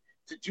needed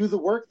to do the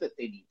work that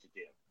they need to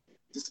do,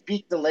 to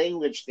speak the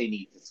language they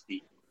need to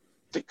speak,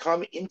 to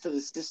come into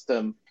the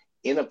system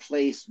in a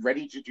place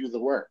ready to do the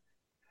work.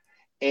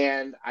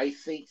 And I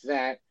think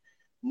that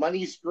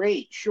money's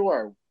great,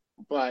 sure,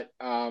 but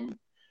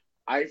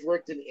I've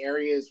worked in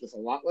areas with a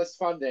lot less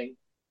funding,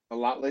 a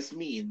lot less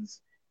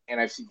means, and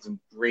I've seen some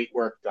great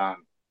work done.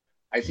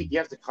 I think you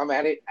have to come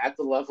at it at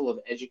the level of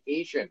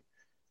education,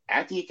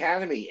 at the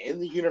academy, in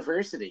the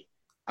university,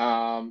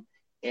 and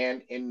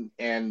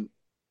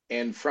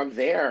and from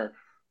there,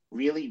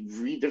 really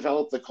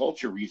redevelop the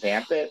culture,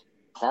 revamp it,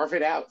 carve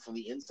it out from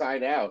the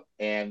inside out,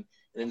 and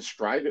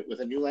inscribe it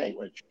with a new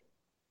language,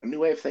 a new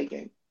way of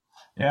thinking.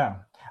 Yeah,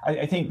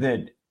 I think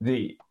that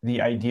the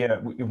idea,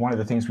 one of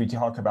the things we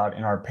talk about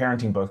in our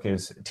parenting book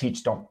is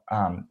teach, don't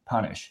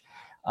punish,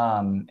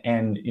 and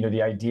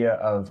the idea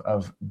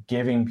of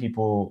giving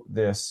people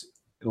this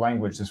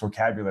language, this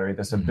vocabulary,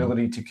 this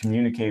ability to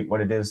communicate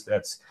what it is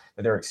that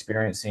they're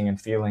experiencing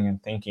and feeling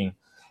and thinking,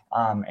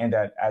 and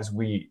that as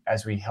we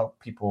help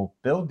people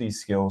build these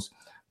skills,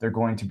 they're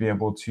going to be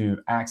able to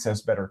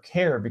access better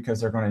care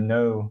because they're going to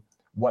know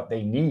what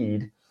they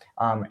need.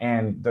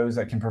 And those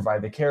that can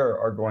provide the care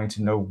are going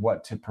to know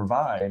what to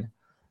provide.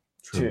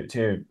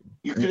 To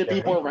You couldn't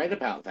be more right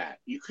about that.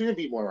 You couldn't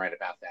be more right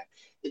about that.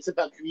 It's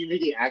about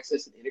community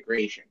access and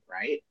integration,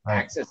 right?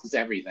 Access is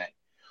everything.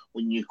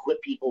 When you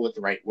equip people with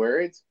the right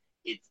words,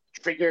 it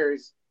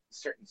triggers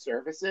certain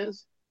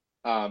services.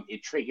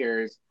 It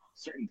triggers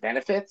certain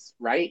benefits,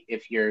 right?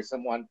 If you're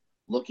someone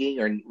looking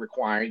or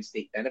requiring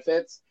state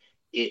benefits,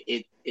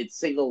 it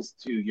signals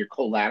to your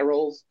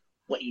collaterals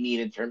what you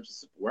need in terms of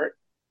support.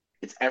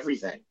 It's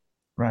everything.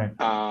 Right.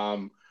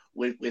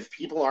 If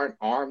people aren't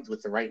armed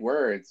with the right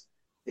words,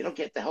 they don't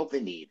get the help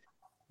they need.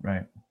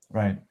 Right.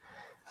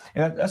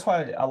 And that's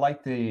why I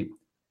like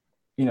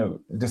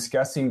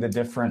discussing the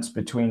difference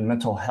between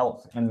mental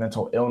health and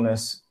mental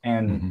illness,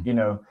 and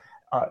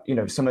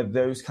some of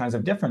those kinds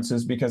of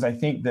differences, because I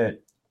think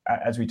that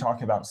as we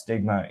talk about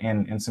stigma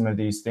and some of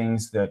these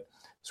things that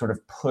sort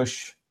of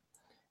push,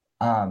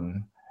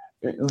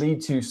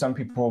 lead to some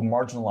people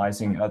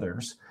marginalizing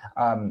others.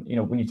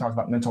 When you talk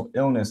about mental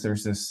illness,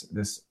 there's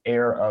this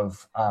air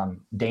of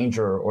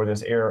danger, or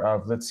this air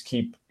of let's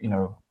keep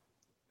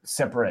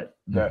separate.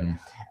 But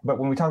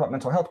when we talk about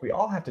mental health, we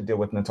all have to deal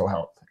with mental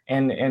health,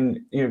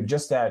 and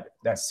just that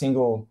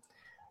single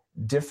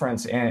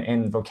difference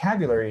in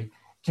vocabulary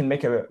can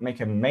make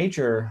a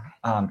major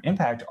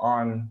impact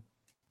on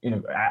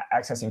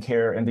accessing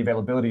care and the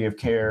availability of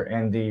care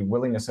and the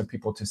willingness of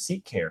people to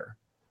seek care.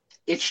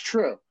 It's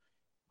true.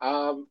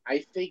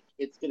 I think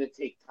it's going to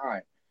take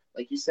time.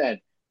 Like you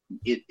said,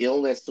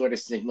 illness sort of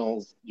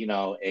signals,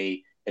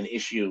 an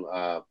issue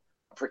of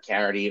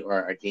precarity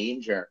or a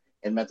danger.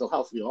 In mental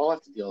health, we all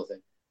have to deal with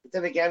it. But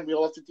then again, we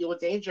all have to deal with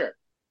danger,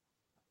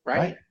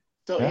 right?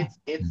 So yeah.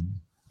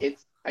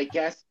 It's I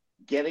guess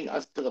getting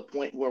us to the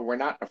point where we're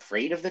not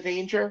afraid of the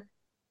danger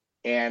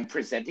and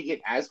presenting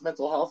it as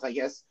mental health, I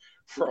guess,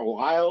 for a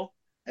while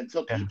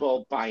until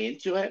people buy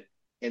into it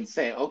and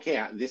say,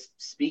 okay, this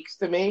speaks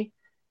to me.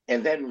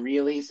 And then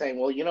really saying,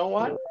 well, you know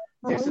what?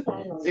 There's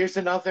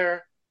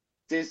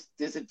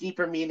a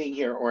deeper meaning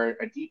here, or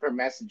a deeper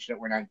message that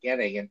we're not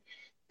getting.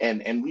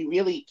 And we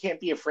really can't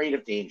be afraid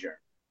of danger.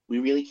 We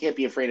really can't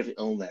be afraid of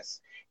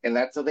illness. And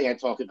that's something I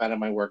talk about in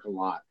my work a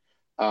lot.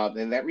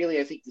 And that really,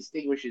 I think,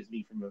 distinguishes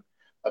me from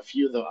a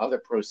few of the other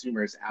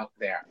prosumers out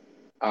there.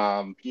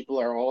 People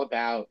are all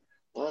about,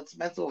 well, it's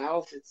mental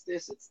health, it's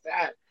this, it's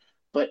that.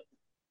 But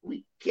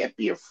we can't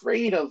be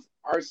afraid of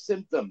our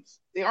symptoms.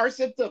 They are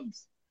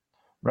symptoms.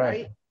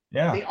 Right?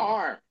 Yeah. They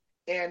are.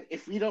 And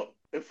if we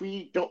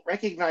don't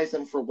recognize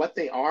them for what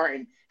they are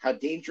and how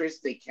dangerous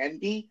they can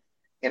be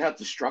and how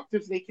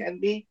destructive they can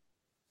be,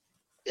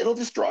 it'll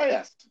destroy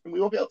us. And we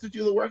won't be able to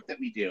do the work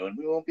that we do, and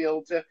we won't be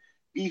able to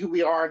be who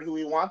we are and who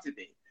we want to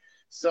be.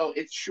 So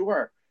it's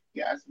sure,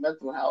 yes,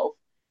 mental health,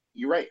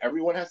 you're right,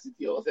 everyone has to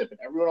deal with it, but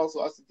everyone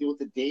also has to deal with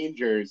the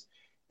dangers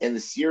and the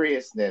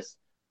seriousness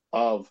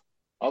of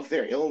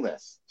their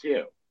illness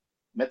too.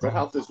 Mental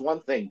health is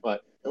one thing,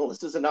 but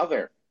illness is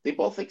another. They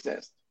both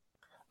exist.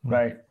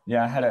 Right.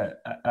 Yeah. I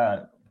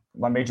had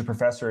my major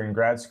professor in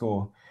grad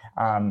school.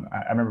 I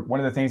remember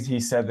one of the things he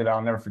said that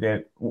I'll never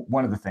forget.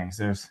 One of the things,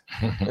 there's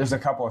a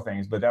couple of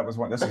things, but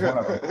this is one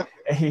of them.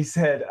 He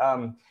said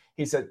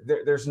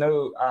there's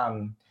no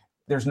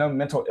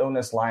mental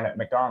illness line at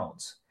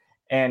McDonald's.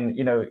 And,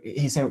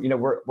 he's saying,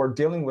 we're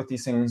dealing with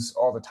these things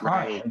all the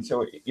time. Right. And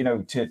so,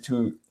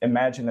 to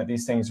imagine that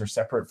these things are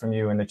separate from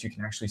you and that you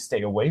can actually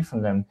stay away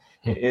from them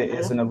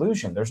is an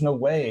illusion. There's no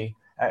way,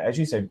 as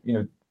you said,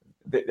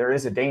 there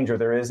is a danger.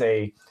 There is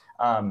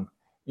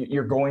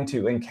you're going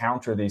to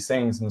encounter these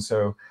things. And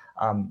so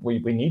we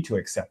need to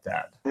accept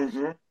that.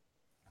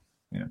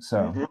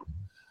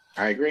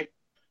 I agree.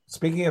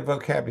 Speaking of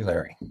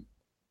vocabulary,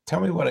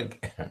 tell me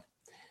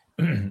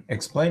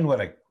explain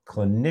what a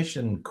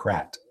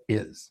clinician-crat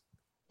is.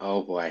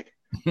 Oh boy.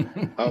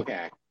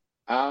 Okay.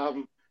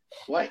 Well,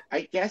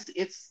 I guess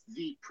it's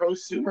the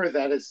prosumer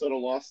that has sort of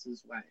lost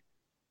his way.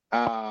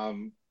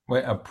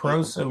 Wait, a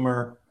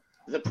prosumer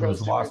who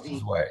has lost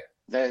his way.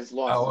 That has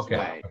lost his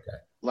way. Okay.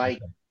 Like,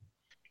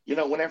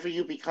 whenever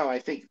you become, I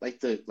think, like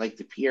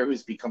the peer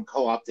who's become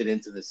co-opted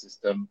into the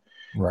system,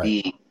 right.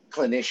 The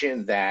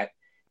clinician that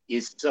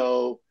is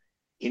so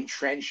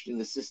entrenched in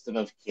the system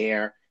of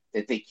care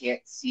that they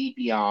can't see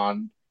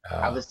beyond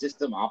how the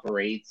system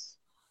operates.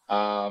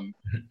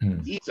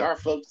 These are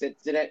folks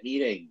that sit at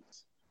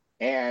meetings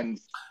and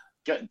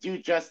do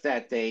just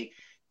that. They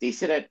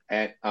sit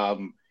at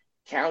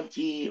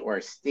county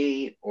or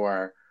state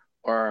or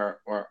or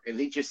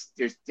they just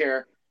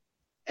they're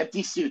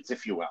empty suits,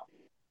 if you will,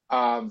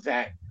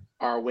 that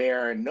are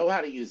aware and know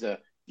how to use a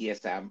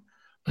DSM,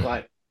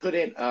 but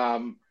couldn't.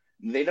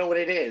 They know what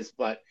it is,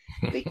 but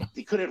they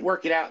couldn't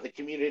work it out in the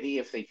community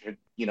if they could.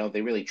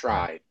 They really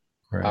tried.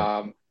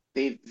 Right.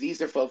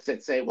 These are folks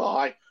that say,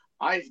 well,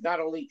 I've not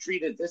only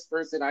treated this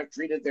person, I've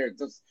treated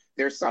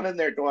their son and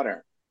their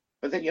daughter.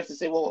 But then you have to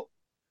say, well,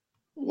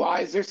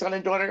 why is their son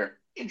and daughter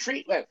in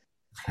treatment?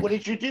 What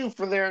did you do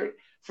for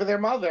their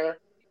mother?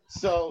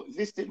 So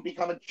this didn't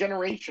become a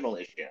generational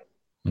issue,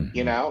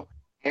 you Mhm. know?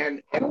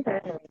 And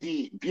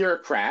the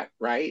bureaucrat,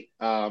 right?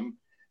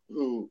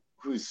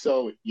 Who's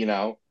so,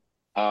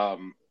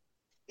 um,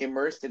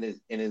 immersed in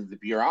the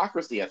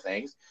bureaucracy of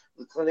things,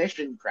 the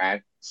clinician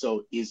crowd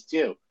so is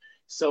too.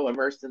 So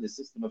immersed in the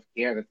system of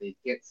care that they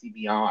can't see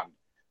beyond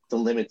the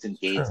limits and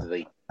gates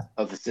Sure.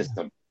 of the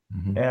system.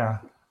 Mhm. Yeah,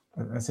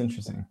 that's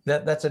interesting.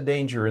 That's a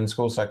danger in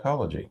school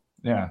psychology.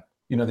 Yeah,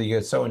 That you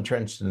get so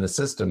entrenched in the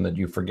system that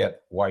you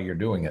forget why you're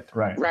doing it.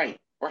 right. Right.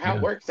 Or how Yeah.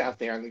 it works out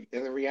there in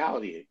the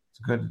reality. It's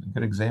a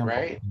good example.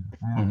 Right.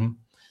 Yeah. Mhm.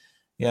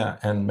 Yeah,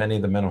 and many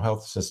of the mental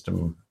health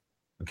system,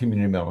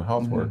 community mental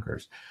health Mhm.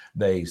 workers,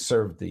 they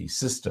serve the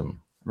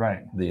system,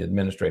 Right. the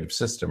administrative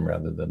system,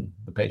 rather than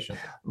the patient.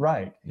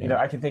 Right. Yeah.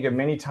 I can think of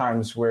many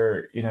times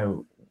where,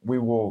 we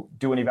will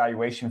do an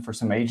evaluation for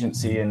some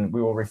agency and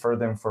we will refer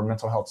them for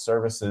mental health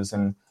services,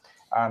 and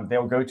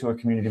they'll go to a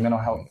community mental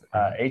health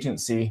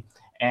agency,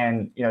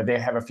 and they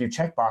have a few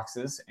check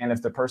boxes, and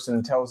if the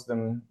person tells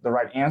them the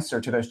right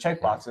answer to those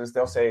check boxes,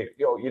 they'll say,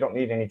 you don't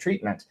need any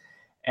treatment.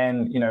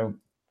 And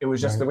it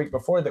was just the week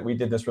before that we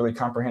did this really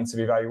comprehensive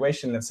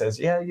evaluation that says,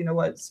 yeah,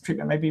 what,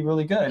 treatment may be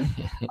really good,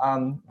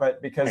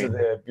 but because of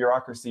the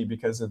bureaucracy,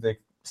 because of the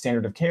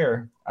standard of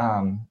care,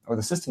 or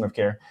the system of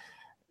care,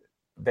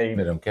 they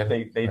don't get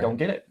it. They don't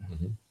get it.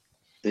 Mhm.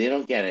 They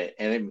don't get it.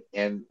 And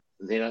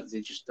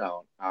they just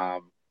don't.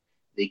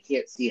 They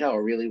can't see how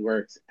it really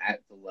works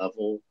at the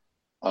level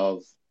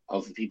of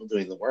the people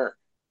doing the work.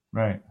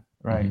 Right.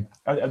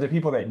 Of the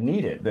people that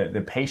need it,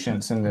 the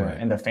patients and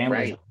the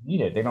families that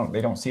need it, they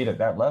don't see it at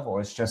that level.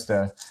 It's just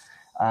a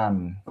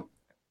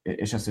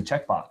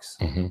checkbox.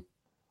 Mm-hmm.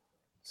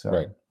 So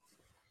right.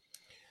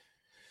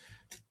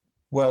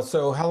 Well,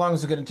 so how long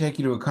is it going to take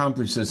you to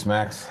accomplish this,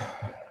 Max?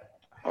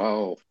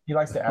 Oh, he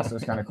likes to ask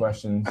those kind of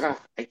questions.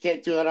 I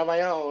can't do it on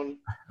my own.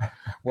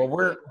 Well,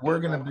 we're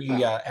going to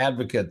be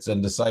advocates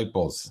and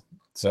disciples.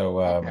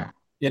 So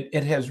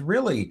it has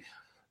really,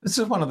 this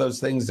is one of those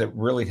things that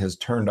really has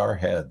turned our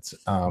heads.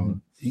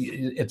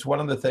 It's one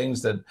of the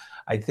things that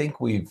I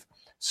think we've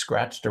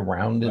scratched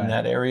around in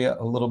that area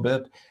a little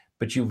bit,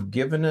 but you've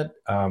given it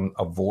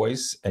a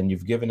voice, and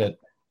you've given it,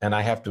 and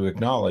I have to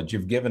acknowledge,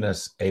 you've given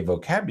us a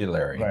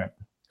vocabulary,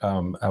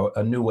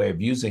 a new way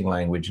of using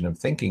language and of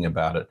thinking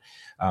about it.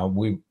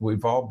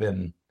 We've all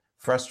been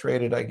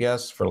frustrated, I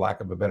guess, for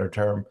lack of a better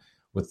term,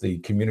 with the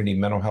community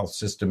mental health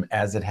system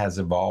as it has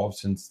evolved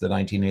since the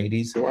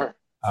 1980s. Sure.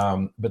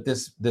 But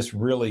this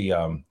really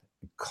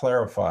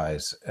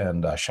clarifies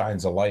and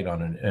shines a light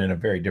on it in a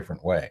very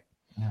different way.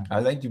 Yeah.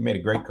 I think you've made a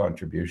great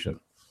contribution.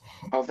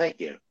 Oh, thank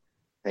you.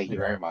 Thank you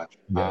very much.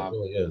 Yeah, it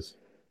really is.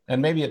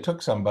 And maybe it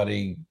took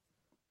somebody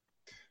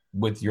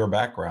with your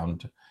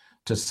background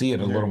to see it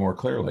a little more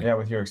clearly. Yeah,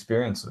 with your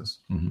experiences.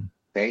 Mm-hmm.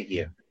 Thank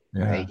you.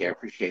 Yeah. Thank you. I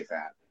appreciate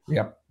that.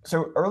 Yep.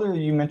 So earlier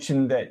you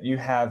mentioned that you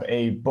have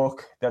a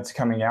book that's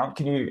coming out.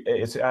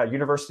 It's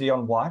University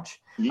on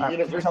Watch. Can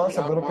you tell us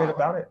a little bit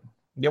about it?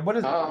 Yeah, what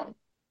is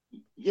it?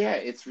 Yeah,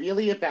 it's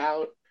really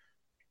about,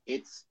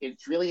 it's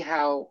really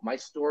how my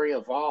story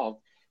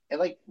evolved. And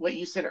like what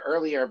you said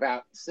earlier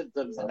about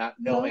symptoms and not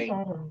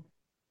knowing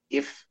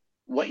if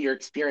what you're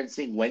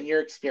experiencing, when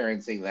you're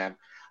experiencing them,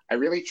 I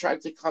really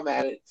tried to come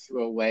at it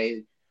through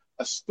a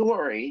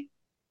story,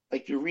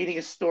 like you're reading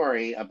a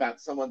story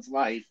about someone's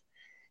life.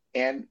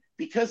 And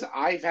because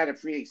I've had a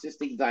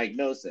pre-existing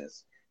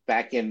diagnosis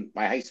back in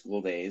my high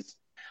school days,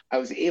 I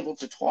was able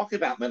to talk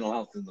about mental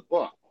health in the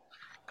book.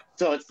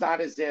 So it's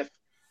not as if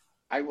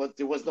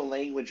there was no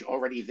language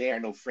already there,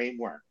 no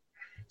framework.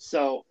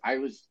 So I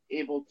was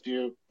able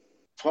to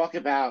talk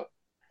about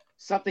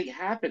something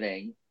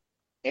happening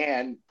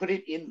and put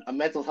it in a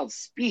mental health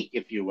speak,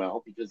 if you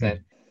will, because that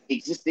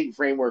existing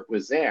framework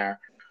was there,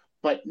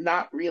 but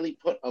not really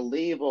put a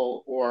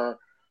label or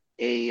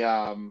a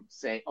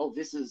say, oh,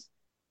 this is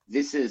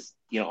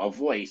a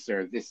voice,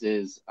 or this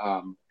is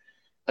an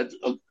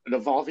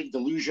evolving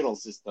delusional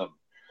system.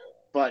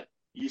 But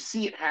you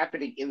see it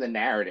happening in the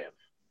narrative.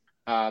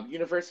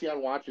 University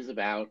on Watch is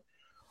about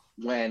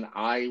when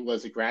I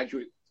was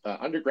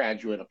a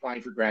undergraduate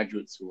applying for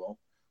graduate school.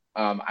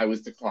 I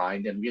was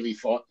declined and really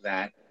thought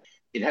that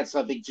it had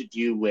something to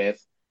do with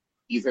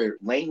either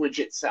language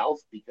itself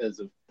because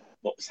of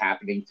what was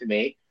happening to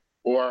me,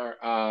 or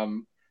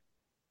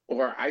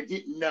I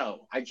didn't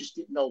know. I just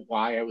didn't know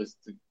why I was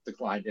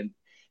declined, and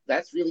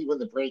that's really when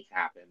the break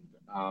happened.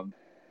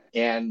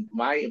 And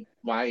my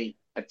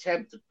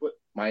attempt to put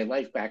my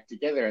life back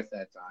together at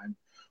that time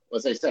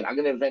was, I said, I'm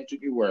going to invent a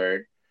new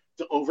word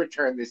to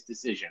overturn this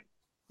decision,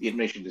 the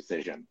admission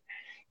decision.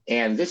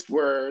 And this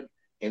word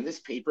in this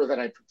paper that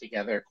I put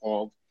together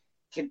called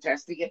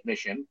contesting the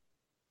admission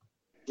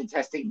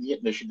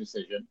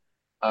decision,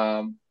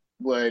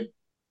 would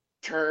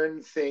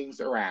turn things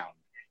around.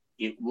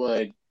 It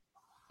would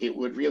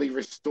really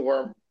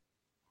restore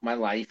my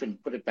life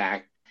and put it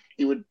back.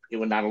 It would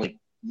not only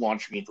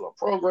launch me into a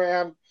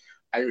program,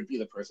 I would be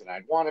the person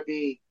I'd want to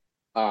be.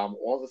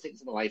 All the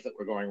things in my life that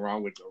were going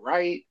wrong would go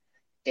right,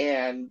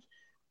 and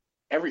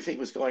everything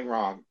was going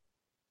wrong.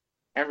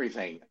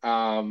 Everything.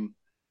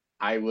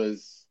 I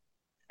was,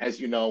 as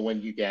you know,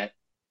 when you get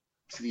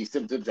these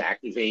symptoms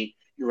activate,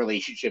 your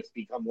relationships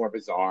become more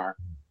bizarre.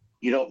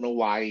 You don't know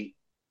why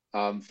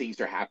things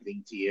are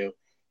happening to you,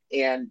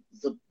 and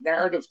the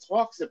narrative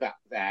talks about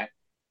that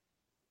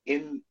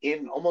in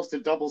almost a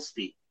double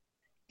speak.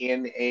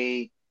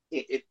 It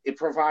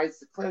provides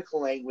the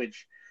clinical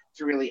language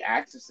to really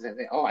access it and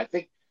say, oh, I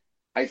think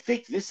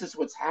this is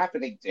what's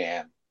happening,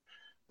 Dan.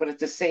 But at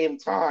the same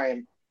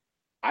time,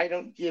 I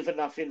don't give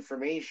enough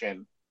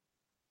information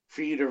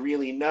for you to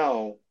really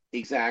know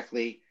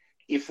exactly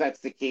if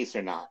that's the case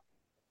or not.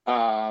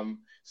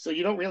 So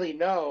you don't really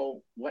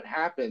know what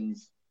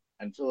happens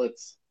until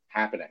it's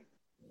happening.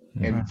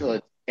 Mm-hmm.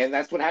 And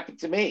that's what happened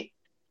to me.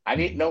 I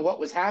didn't know what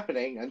was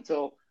happening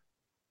until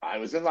I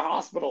was in the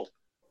hospital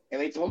and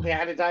they told me I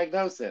had a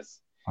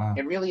diagnosis. Wow.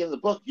 And really in the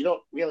book, you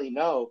don't really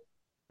know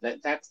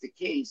that that's the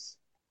case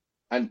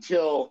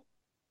until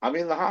I'm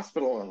in the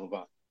hospital in the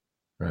book.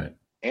 Right.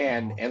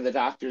 And the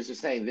doctors are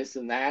saying this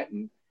and that,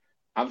 and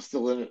I'm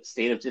still in a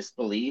state of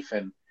disbelief.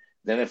 And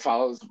then it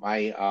follows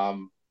my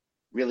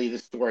really the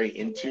story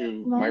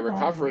into my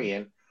recovery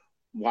and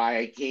why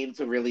I came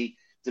to really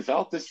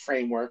develop this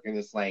framework and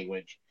this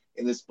language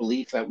and this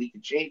belief that we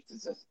can change the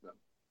system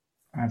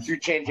through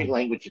changing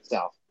language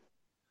itself.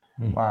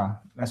 Wow,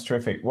 that's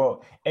terrific.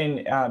 Well,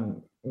 and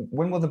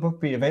when will the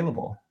book be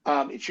available?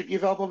 It should be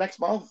available next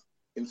month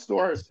in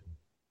stores.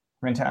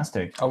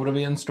 Fantastic. Oh, it'll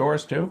be in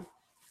stores too?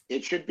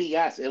 It should be,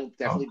 yes. It'll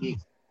definitely be.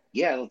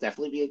 Yeah, it'll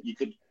definitely be. You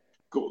could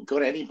go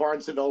to any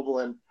Barnes & Noble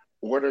and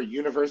order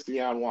University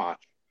on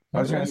Watch.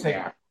 I was going to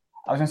say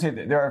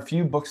that there are a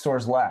few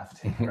bookstores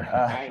left.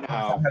 I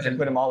know. Hasn't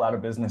put them all out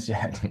of business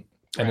yet.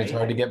 And it's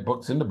hard to get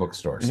books into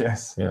bookstores.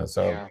 Yes. Yeah.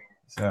 So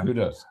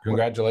kudos.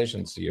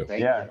 Congratulations to you.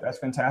 Thank you. That's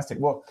fantastic.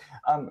 Well,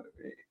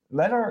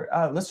 let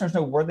our listeners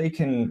know where they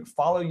can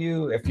follow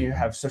you, if you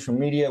have social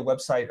media,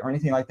 website, or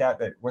anything like that,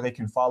 where they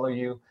can follow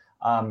you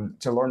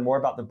to learn more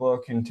about the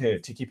book and to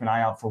keep an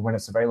eye out for when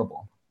it's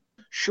available.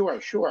 Sure.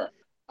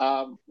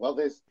 Well,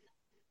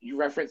 you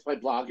referenced my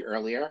blog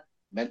earlier,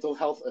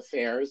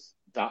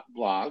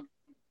 mentalhealthaffairs.blog.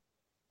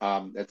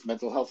 That's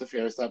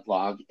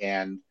mentalhealthaffairs.blog.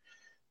 And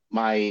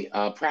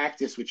my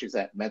practice, which is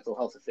at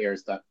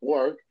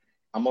mentalhealthaffairs.org.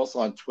 I'm also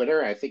on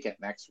Twitter, I think at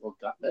Maxwell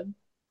Guttman.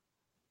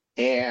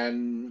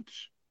 And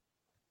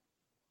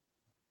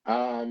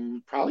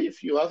probably a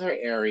few other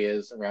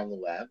areas around the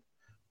web.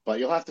 But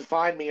you'll have to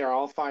find me or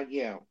I'll find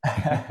you.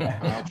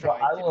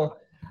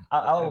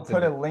 I'll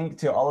put a link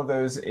to all of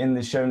those in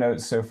the show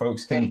notes so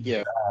folks can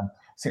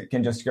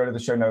just go to the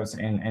show notes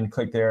and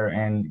click there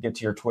and get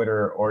to your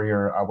Twitter or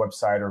your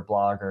website or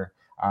blog or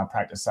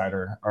practice site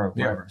or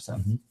whatever. So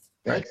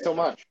thanks so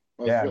much.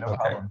 No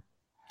problem.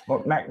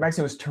 Well, Max,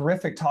 it was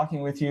terrific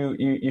talking with you.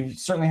 You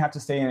certainly have to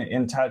stay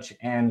in touch.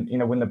 And,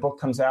 when the book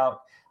comes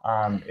out,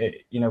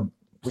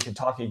 we could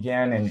talk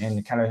again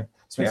and kind of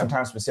spend some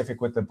time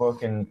specific with the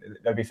book, and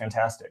that'd be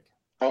fantastic.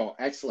 Oh,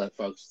 excellent,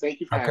 folks. Thank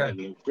you for having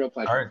me. Real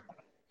pleasure. All right.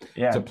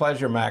 Yeah. It's a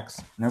pleasure,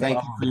 Max.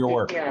 Thank you for your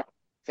work.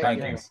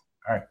 Thank you.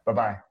 All right.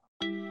 Bye-bye.